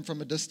welcomed them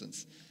from a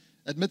distance,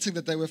 admitting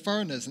that they were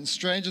foreigners and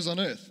strangers on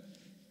earth.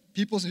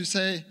 People who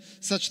say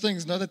such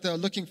things know that they are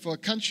looking for a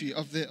country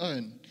of their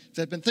own. If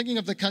they had been thinking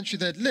of the country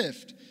they had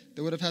left,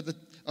 they would have had the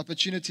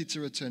opportunity to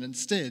return.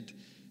 Instead,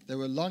 they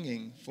were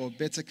longing for a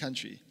better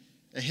country,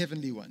 a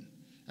heavenly one.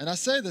 And I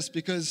say this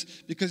because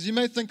you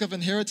may think of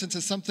inheritance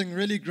as something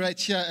really great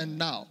here and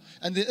now.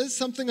 And there is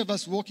something of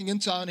us walking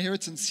into our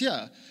inheritance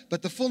here,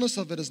 but the fullness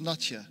of it is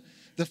not here.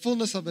 The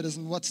fullness of it is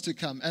in what's to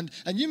come. And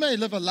you may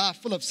live a life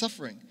full of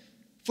suffering,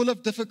 full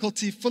of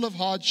difficulty, full of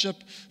hardship,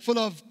 full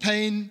of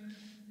pain,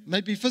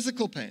 maybe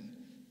physical pain.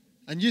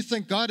 And you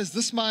think, God, is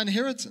this my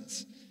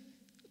inheritance?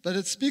 But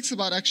it speaks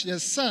about actually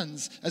as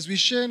sons, as we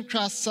share in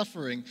Christ's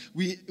suffering,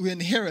 we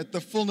inherit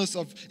the fullness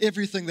of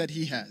everything that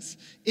he has.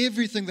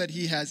 Everything that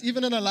he has,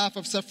 even in a life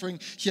of suffering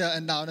here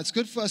and now. And it's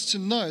good for us to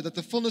know that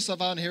the fullness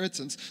of our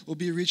inheritance will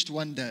be reached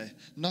one day,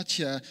 not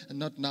here and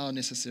not now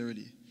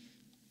necessarily.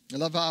 I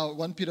love how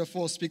 1 Peter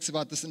 4 speaks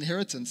about this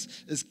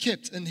inheritance is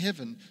kept in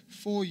heaven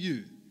for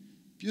you.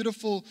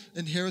 Beautiful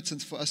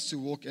inheritance for us to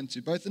walk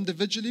into, both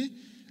individually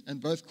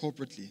and both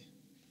corporately.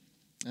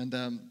 And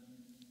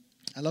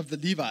I love the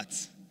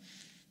Levites.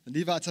 The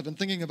Levites, I've been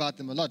thinking about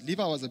them a lot.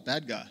 Levi was a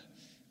bad guy.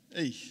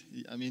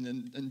 I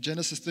mean, in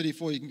Genesis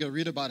 34, you can go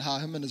read about how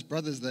him and his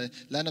brothers, they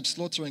land up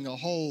slaughtering a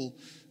whole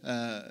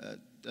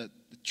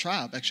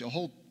tribe, actually a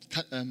whole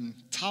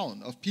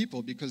town of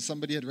people because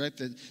somebody had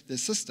raped their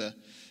sister.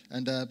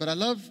 But I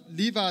love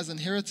Levi's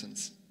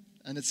inheritance.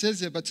 And it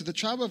says here, but to the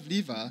tribe of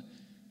Levi,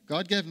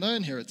 God gave no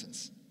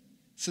inheritance,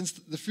 since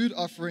the food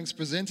offerings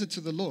presented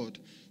to the Lord,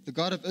 the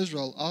God of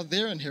Israel, are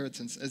their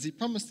inheritance as he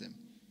promised them.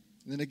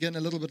 And then again, a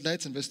little bit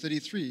later in verse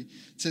 33, it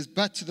says,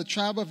 but to the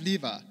tribe of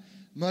Levi,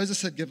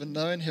 Moses had given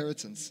no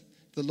inheritance.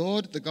 The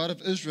Lord, the God of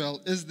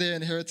Israel, is their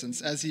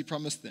inheritance as he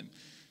promised them.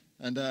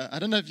 And I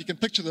don't know if you can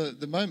picture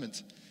the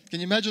moment. Can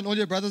you imagine all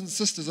your brothers and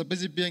sisters are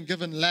busy being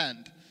given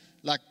land,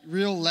 like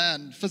real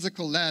land,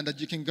 physical land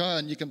that you can go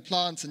and you can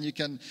plant and you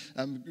can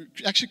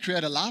actually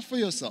create a life for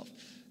yourself.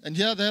 And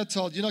here they're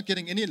told, you're not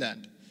getting any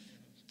land.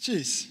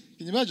 Jeez,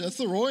 can you imagine? That's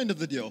the raw end of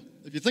the deal,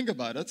 if you think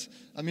about it.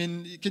 I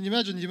mean, can you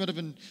imagine? You might have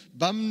been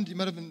bummed. You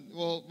might have been,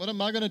 well, what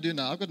am I going to do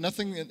now? I've got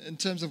nothing in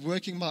terms of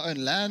working my own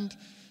land.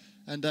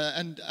 And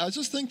I was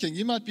just thinking,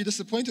 you might be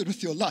disappointed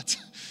with your lot.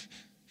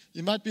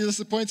 You might be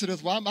disappointed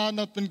with, why have I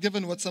not been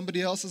given what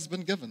somebody else has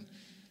been given?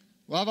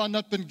 Why have I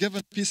not been given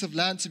a piece of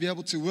land to be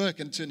able to work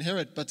and to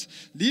inherit? But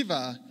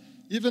Levi,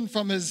 even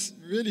from his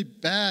really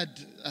bad,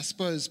 I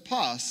suppose,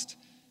 past,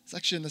 is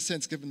actually in a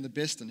sense given the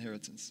best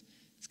inheritance.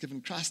 He's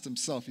given Christ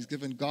himself. He's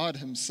given God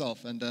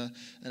himself. And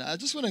I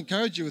just want to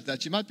encourage you with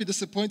that. You might be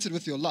disappointed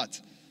with your lot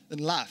in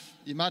life.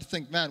 You might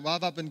think, man, why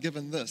have I been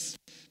given this?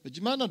 But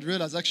you might not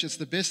realize actually it's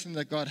the best thing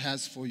that God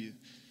has for you.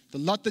 The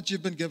lot that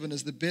you've been given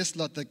is the best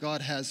lot that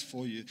God has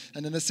for you.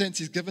 And in a sense,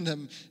 he's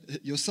given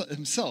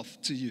himself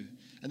to you.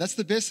 And that's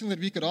the best thing that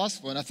we could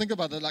ask for. And I think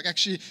about it, like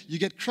actually you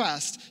get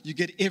Christ, you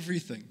get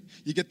everything.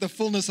 You get the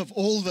fullness of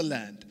all the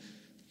land.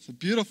 It's a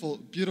beautiful,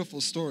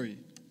 beautiful story.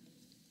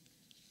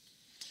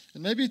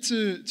 And maybe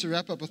to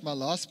wrap up with my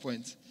last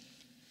point,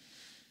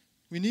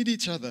 we need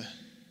each other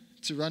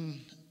to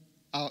run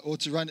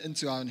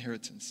into our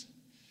inheritance.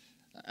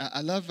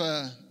 I love,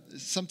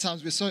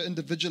 sometimes we're so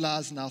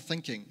individualized in our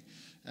thinking.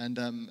 And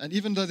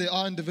even though there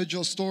are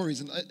individual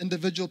stories and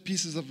individual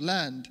pieces of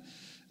land,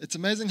 it's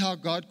amazing how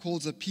God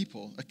calls a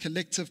people, a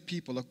collective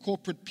people, a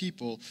corporate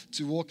people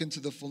to walk into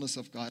the fullness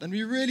of God. And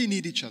we really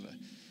need each other.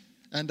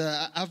 And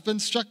I've been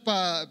struck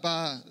by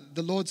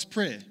the Lord's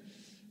Prayer.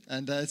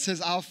 And it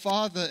says, our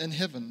Father in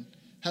heaven,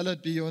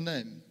 hallowed be your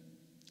name.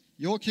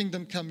 Your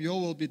kingdom come,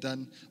 your will be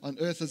done on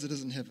earth as it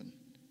is in heaven.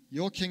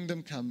 Your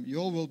kingdom come,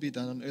 your will be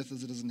done on earth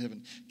as it is in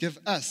heaven. Give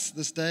us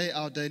this day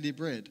our daily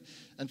bread.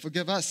 And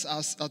forgive us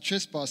our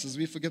trespasses.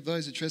 We forgive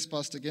those who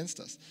trespass against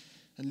us.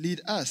 And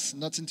lead us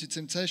not into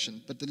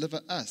temptation, but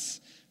deliver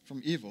us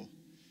from evil.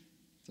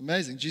 It's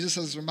amazing. Jesus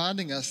is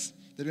reminding us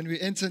that when we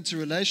enter into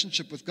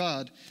relationship with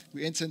God,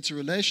 we enter into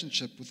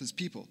relationship with his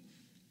people.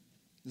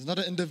 There's not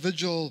an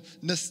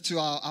individualness to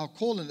our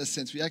call in a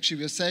sense. We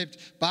are saved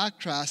by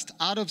Christ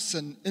out of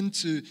sin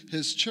into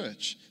his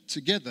church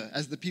together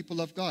as the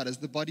people of God, as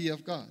the body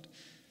of God.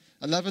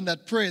 I love in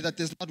that prayer that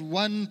there's not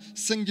one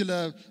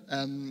singular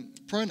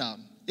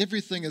pronoun.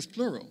 Everything is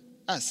plural.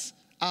 Us,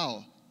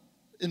 our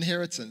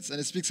inheritance. And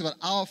it speaks about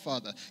our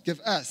Father. Give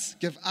us,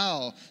 give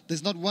our.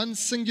 There's not one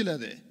singular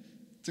there.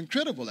 It's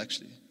incredible,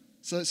 actually.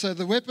 So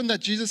the weapon that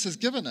Jesus has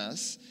given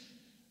us,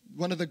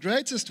 one of the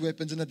greatest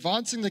weapons in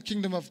advancing the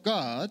kingdom of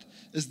God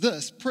is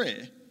this,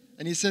 prayer.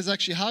 And he says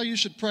actually how you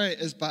should pray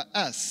is by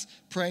us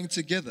praying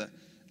together,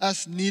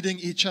 us needing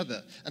each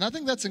other. And I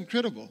think that's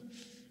incredible.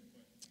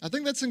 I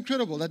think that's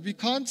incredible that we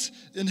can't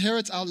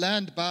inherit our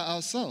land by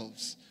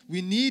ourselves.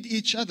 We need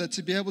each other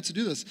to be able to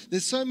do this.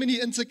 There's so many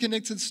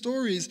interconnected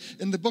stories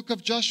in the book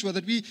of Joshua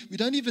that we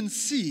don't even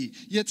see,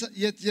 yet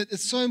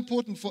it's so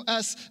important for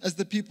us as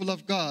the people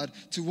of God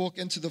to walk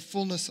into the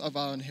fullness of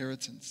our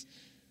inheritance.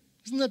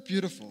 Isn't that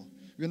beautiful?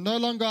 We are no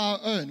longer our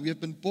own. We have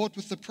been bought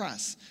with a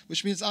price,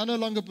 which means I no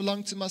longer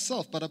belong to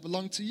myself, but I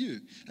belong to you,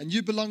 and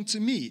you belong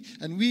to me,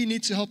 and we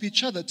need to help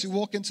each other to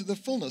walk into the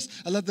fullness.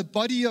 I love the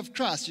body of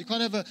Christ. You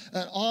can't have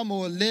an arm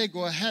or a leg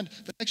or a hand,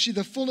 but actually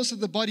the fullness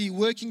of the body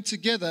working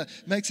together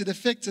makes it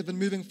effective in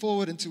moving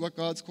forward into what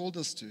God's called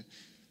us to.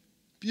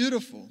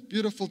 Beautiful,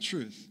 beautiful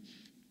truth.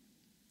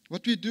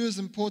 What we do is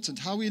important.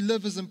 How we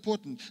live is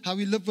important. How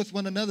we live with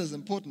one another is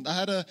important. I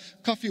had a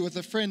coffee with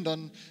a friend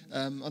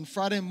on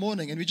Friday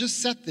morning, and we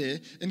just sat there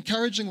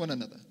encouraging one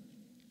another.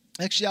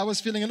 Actually, I was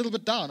feeling a little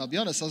bit down, I'll be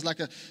honest. I was like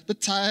a bit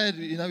tired.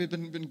 We've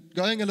been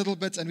going a little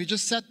bit, and we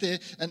just sat there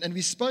and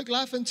we spoke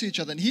life into each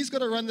other. And he's got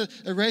to run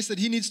a race that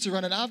he needs to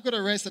run, and I've got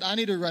a race that I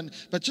need to run.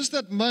 But just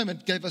that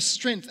moment gave us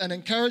strength and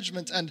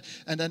encouragement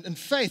and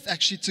faith,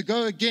 actually, to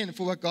go again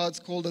for what God's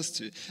called us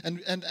to.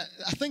 And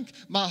I think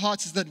my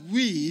heart is that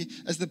we,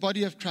 as the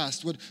body of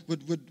Christ, would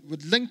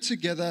link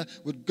together,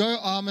 would go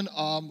arm in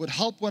arm, would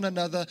help one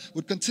another,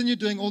 would continue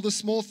doing all the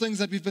small things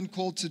that we've been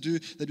called to do,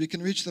 that we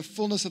can reach the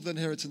fullness of the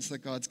inheritance that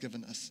God's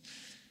given us.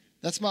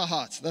 That's my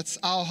heart. That's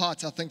our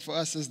heart, I think, for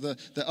us as the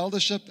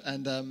eldership.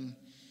 And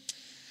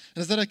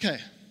is that okay?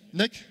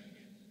 Nick,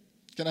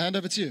 can I hand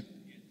over to you?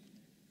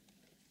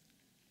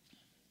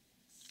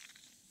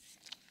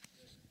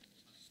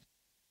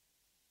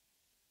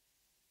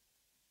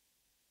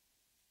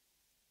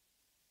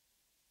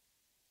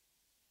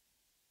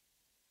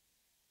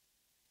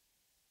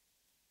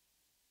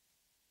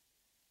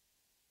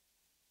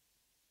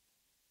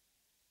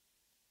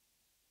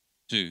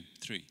 Two,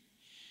 three.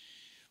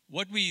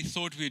 What we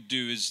thought we'd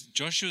do is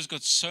Joshua's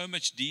got so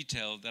much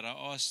detail that I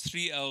asked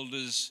 3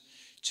 elders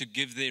to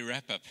give their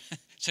wrap-up.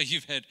 So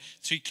you've had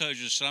 3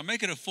 closures. Should I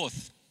make it a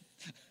 4th?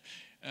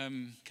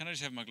 Can I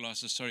just have my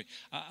glasses? Sorry.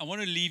 I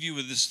want to leave you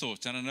with this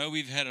thought. And I know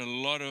we've had a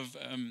lot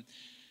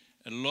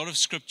of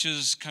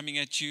scriptures coming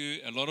at you,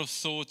 a lot of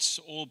thoughts,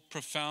 all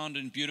profound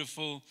and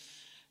beautiful.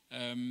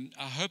 I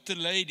hope the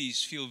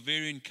ladies feel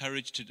very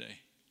encouraged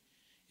today.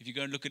 If you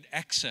go and look at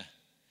AXA,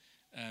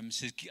 it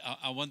says,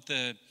 I want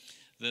the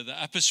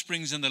upper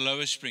springs and the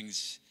lower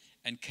springs.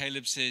 And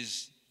Caleb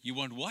says, you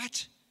want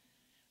what?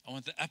 I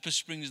want the upper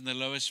springs and the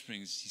lower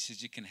springs. He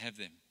says, you can have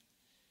them.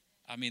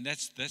 I mean,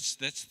 that's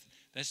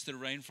the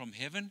rain from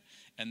heaven,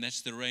 and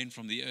that's the rain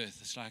from the earth.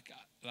 It's like,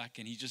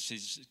 and he just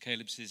says,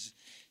 Caleb says,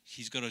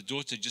 he's got a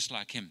daughter just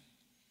like him.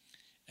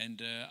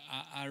 And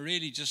I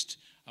really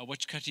I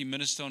watched Kati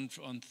minister on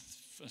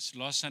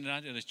last Sunday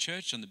night at a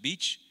church on the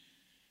beach.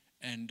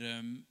 And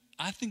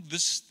I think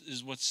this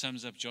is what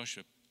sums up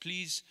Joshua.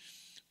 Please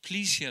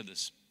hear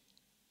this.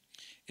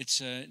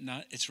 It's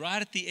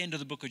right at the end of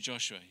the book of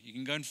Joshua. You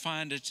can go and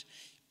find it.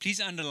 Please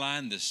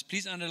underline this.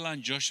 Please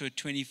underline Joshua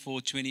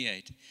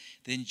 24:28.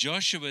 Then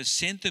Joshua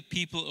sent the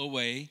people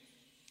away,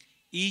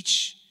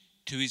 each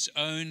to his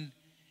own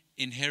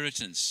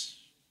inheritance.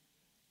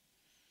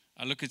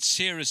 I look at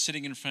Sarah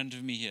sitting in front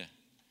of me here.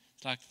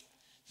 It's like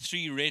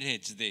 3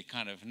 redheads there,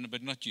 kind of,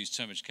 but not you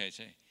so much, Kate.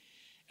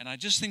 And I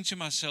just think to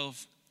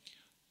myself,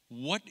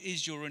 what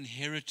is your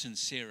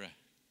inheritance, Sarah?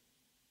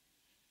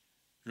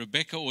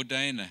 Rebecca or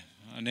Dana?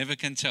 I never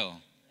can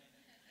tell.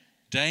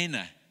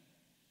 Dana.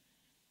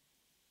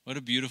 What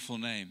a beautiful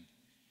name.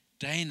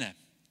 Dana.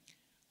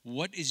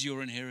 What is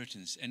your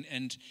inheritance?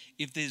 And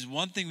if there's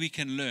one thing we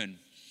can learn,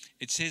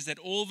 it says that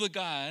all the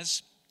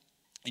guys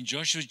in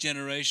Joshua's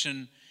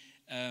generation,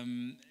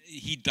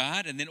 he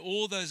died, and then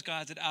all those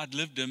guys that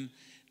outlived him,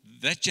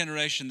 that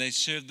generation, they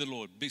served the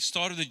Lord.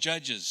 Start of the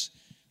judges,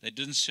 they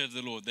didn't serve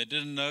the Lord. They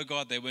didn't know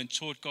God. They weren't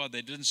taught God.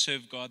 They didn't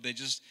serve God.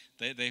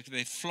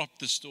 They flopped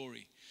the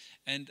story.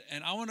 And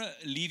I want to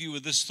leave you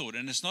with this thought.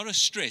 And it's not a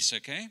stress,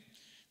 okay?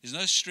 There's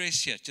no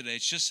stress here today.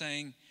 It's just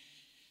saying,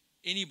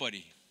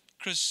 anybody,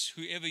 Chris,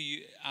 whoever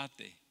you out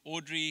there,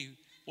 Audrey,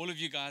 all of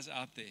you guys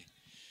out there,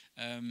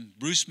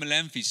 Bruce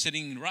Malamphy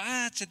sitting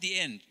right at the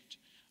end,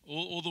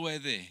 all the way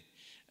there,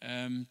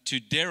 to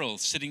Daryl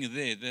sitting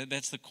there.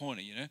 That's the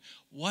corner, you know.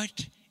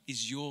 What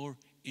is your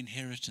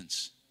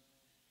inheritance?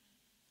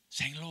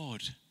 Saying,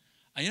 Lord,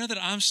 you know that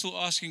I'm still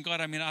asking God.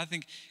 I mean, I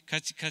think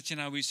Katya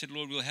and I, we said,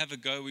 Lord, we'll have a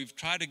go. We've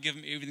tried to give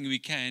him everything we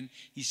can.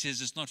 He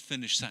says, it's not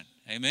finished, son.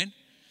 Amen?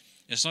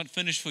 It's not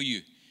finished for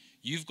you.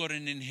 You've got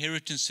an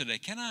inheritance today.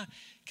 Can I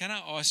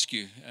ask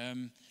you,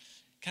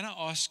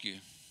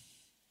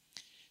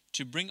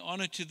 to bring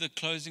honor to the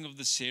closing of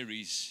the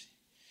series,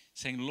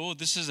 saying, Lord,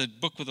 this is a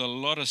book with a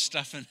lot of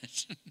stuff in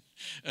it,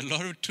 a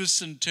lot of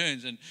twists and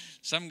turns, and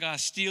some guy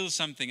steals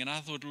something, and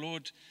I thought,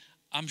 Lord,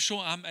 I'm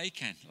sure I'm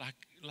Achan.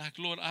 Like,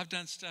 Lord, I've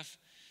done stuff.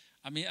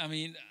 I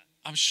mean,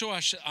 I'm sure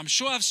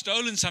I've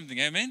stolen something.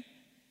 Amen.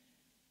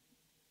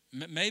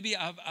 Maybe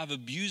I've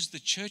abused the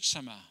church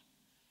somehow,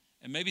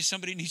 and maybe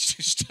somebody needs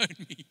to stone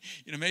me.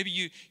 You know, maybe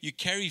you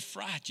carry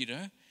fright. You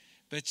know,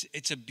 but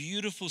it's a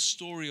beautiful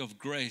story of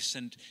grace,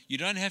 and you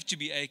don't have to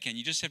be Achan.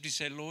 You just have to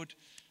say, Lord,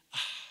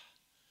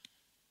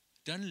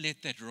 don't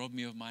let that rob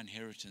me of my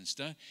inheritance.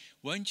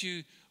 Won't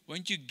you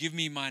give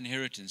me my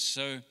inheritance?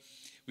 So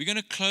we're going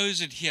to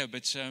close it here,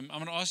 but I'm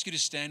going to ask you to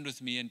stand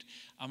with me, and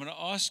I'm going to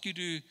ask you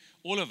to,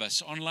 all of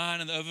us, online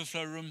in the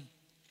overflow room,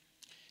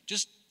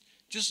 just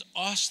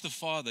ask the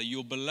Father,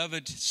 your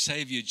beloved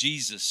Savior,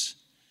 Jesus,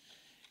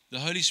 the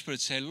Holy Spirit,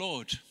 say,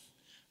 Lord,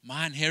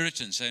 my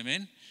inheritance,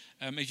 amen.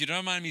 If you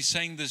don't mind me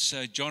saying this,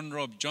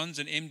 John's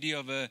an MD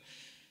of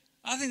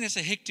I think that's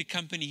a hectic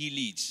company he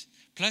leads.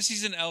 Plus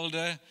he's an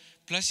elder,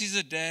 plus he's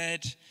a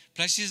dad,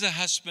 plus he's a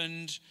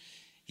husband.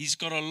 He's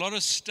got a lot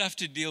of stuff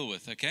to deal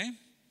with, okay?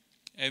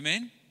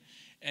 Amen?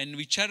 And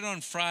we chatted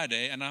on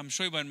Friday, and I'm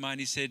sure he won't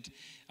mind. He said,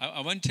 I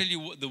won't tell you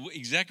what the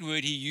exact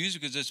word he used,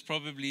 because it's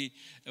probably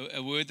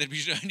a word that we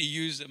should only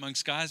use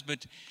amongst guys,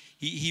 but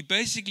he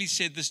basically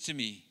said this to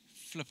me: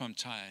 Flip, I'm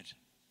tired.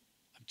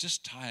 I'm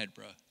just tired,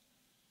 bro.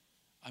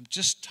 I'm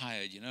just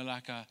tired. You know,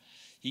 like can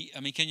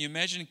you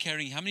imagine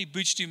carrying, how many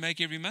boots do you make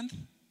every month?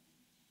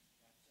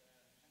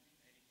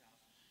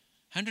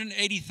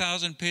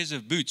 180,000 pairs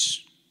of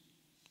boots.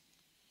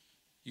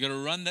 You got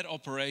to run that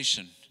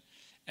operation.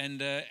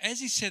 And as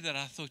he said that,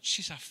 I thought,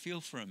 geez, I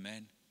feel for him,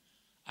 man.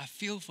 I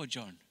feel for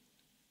John.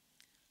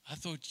 I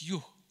thought,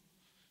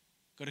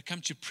 got to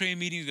come to prayer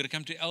meetings, got to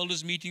come to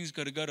elders meetings,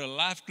 got to go to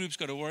life groups,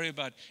 got to worry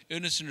about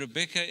Ernest and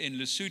Rebecca in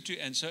Lesotho,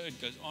 and so it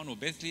goes on, or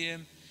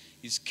Bethlehem,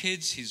 his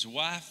kids, his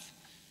wife.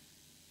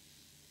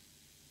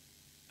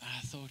 And I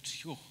thought,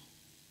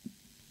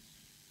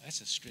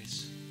 that's a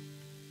stress.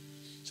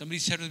 Somebody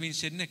sat with me and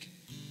said, Nick,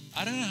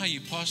 I don't know how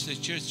you passed the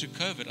church through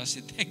COVID. I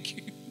said, thank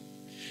you.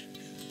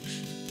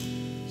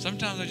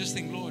 Sometimes I just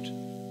think, Lord,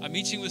 I'm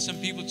meeting with some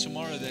people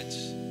tomorrow that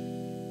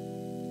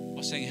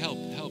are saying, help,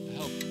 help,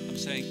 help. I'm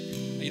saying,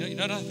 you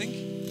know what I think?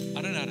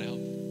 I don't know how to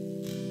help.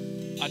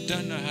 I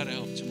don't know how to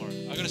help tomorrow.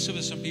 I got to sit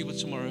with some people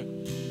tomorrow,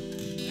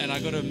 and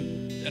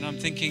I'm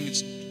thinking,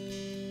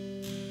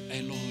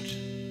 hey, Lord,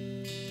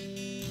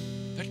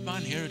 put my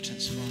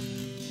inheritance,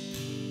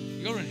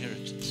 Father. Your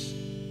inheritance.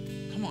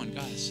 Come on,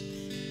 guys.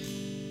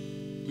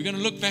 We're going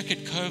to look back at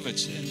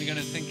COVID, and we're going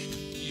to think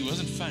it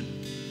wasn't fun.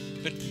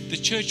 But the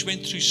church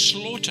went through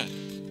slaughter.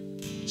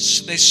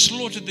 They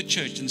slaughtered the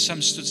church, and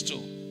some stood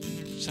still.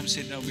 Some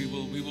said, no, we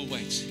will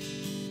wait.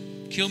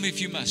 Kill me if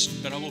you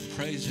must, but I will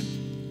praise him.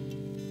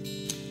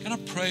 Can I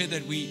pray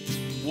that we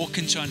walk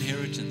into our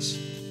inheritance?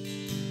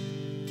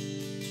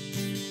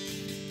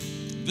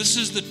 This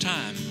is the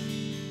time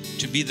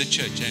to be the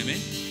church,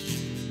 amen?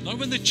 Not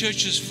when the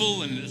church is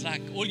full and it's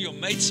like all your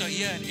mates are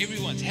here and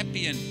everyone's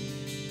happy, and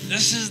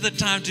this is the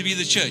time to be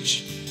the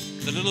church.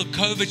 The little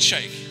COVID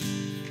shake.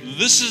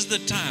 This is the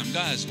time,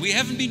 guys. We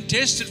haven't been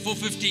tested for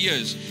 50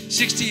 years,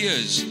 60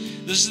 years.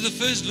 This is the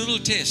first little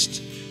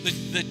test.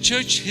 The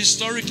church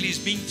historically has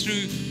been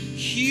through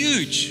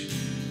huge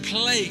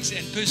plagues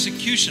and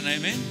persecution,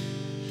 amen?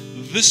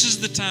 This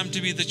is the time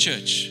to be the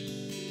church.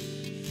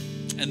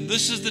 And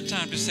this is the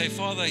time to say,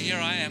 Father, here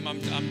I am.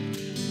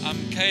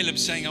 I'm Caleb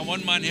saying, I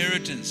want my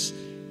inheritance.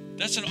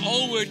 That's an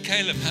old word,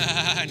 Caleb.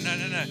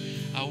 No.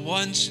 I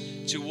want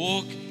to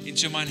walk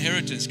into my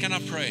inheritance. Can I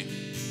pray?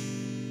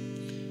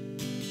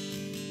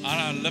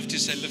 I love to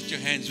say, lift your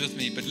hands with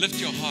me, but lift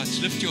your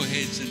hearts, lift your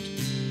heads.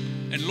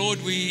 And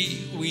Lord, we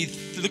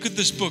look at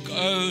this book.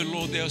 Oh,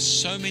 Lord, there are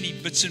so many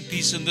bits and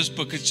pieces in this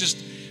book. It's just,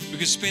 we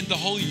could spend the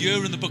whole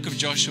year in the book of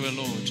Joshua,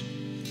 Lord.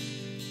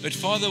 But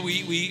Father,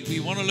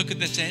 we want to look at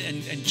that,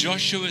 and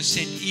Joshua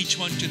sent each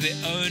one to their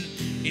own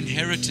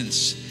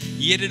inheritance.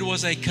 Yet it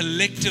was a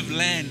collective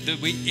land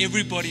where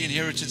everybody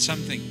inherited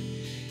something.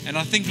 And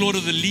I think, Lord,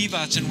 of the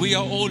Levites, and we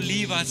are all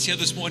Levites here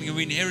this morning, and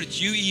we inherit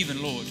you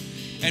even, Lord.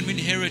 And we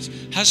inherit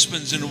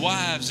husbands and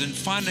wives and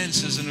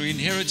finances, and we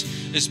inherit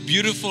this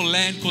beautiful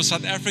land called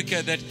South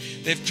Africa that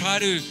they've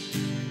tried to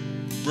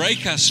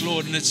break us,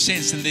 Lord, in its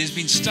sense. And there's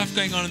been stuff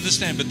going on in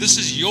this land, but this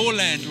is your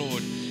land,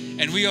 Lord.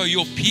 And we are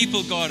your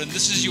people, God, and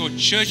this is your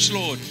church,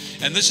 Lord.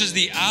 And this is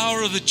the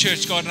hour of the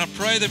church, God. And I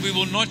pray that we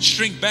will not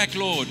shrink back,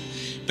 Lord,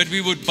 but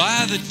we would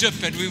buy the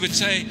dip, and we would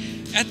say,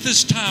 at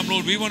this time,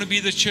 Lord, we want to be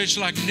the church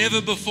like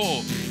never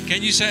before.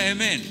 Can you say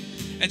amen?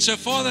 And so,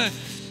 Father,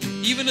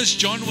 even as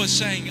John was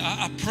saying,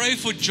 I pray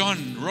for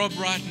John, Rob,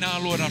 right now,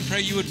 Lord. I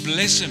pray you would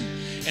bless him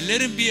and let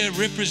him be a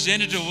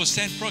representative or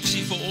stand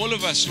proxy for all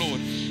of us,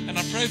 Lord. And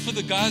I pray for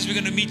the guys we're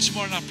going to meet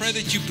tomorrow, and I pray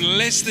that you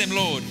bless them,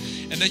 Lord,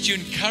 and that you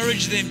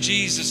encourage them,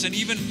 Jesus. And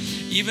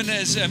even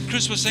as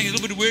Chris was saying, a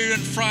little bit weary on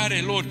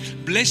Friday, Lord,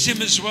 bless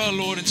him as well,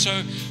 Lord. And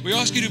so we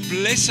ask you to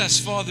bless us,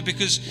 Father,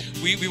 because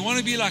we want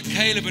to be like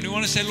Caleb, and we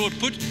want to say, Lord,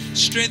 put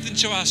strength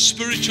into our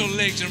spiritual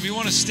legs, and we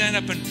want to stand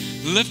up and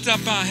lift up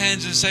our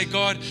hands and say,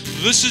 God,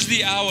 this is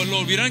the hour,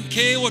 Lord. We don't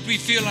care what we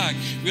feel like.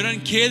 We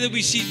don't care that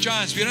we see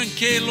giants. We don't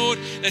care, Lord,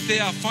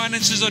 that our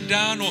finances are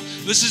down, or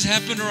this has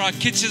happened, or our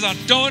kids says, I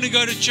don't want to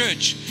go to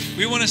church.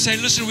 We want to say,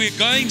 listen, we're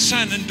going,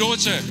 son and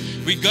daughter.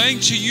 We're going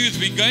to youth.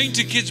 We're going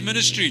to kids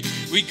ministry.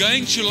 We're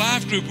going to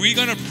life group. We're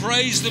going to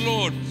praise the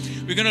Lord.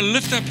 We're going to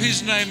lift up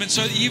his name. And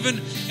so even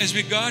as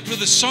we go out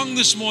with a song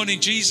this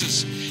morning,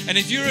 Jesus, and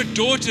if you're a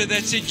daughter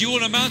that said you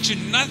will amount to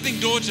nothing,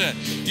 daughter,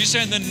 you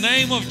say, in the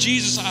name of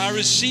Jesus, I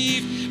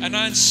receive and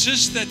I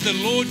insist that the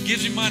Lord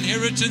gives me my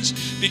inheritance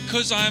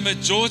because I am a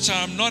daughter.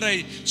 I'm not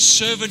a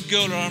servant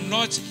girl, or I'm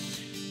not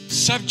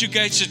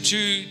subjugated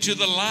to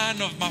the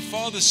line of my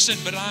father's sin,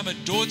 but I'm a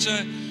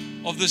daughter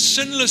of the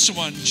sinless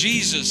one,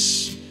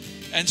 Jesus.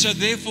 And so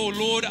therefore,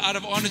 Lord, out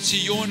of honor to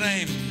your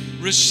name,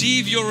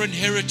 receive your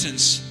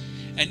inheritance.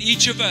 And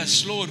each of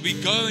us, Lord, we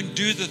go and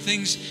do the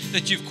things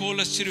that you've called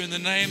us to do in the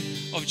name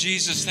of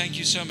Jesus. Thank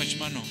you so much,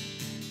 Mano.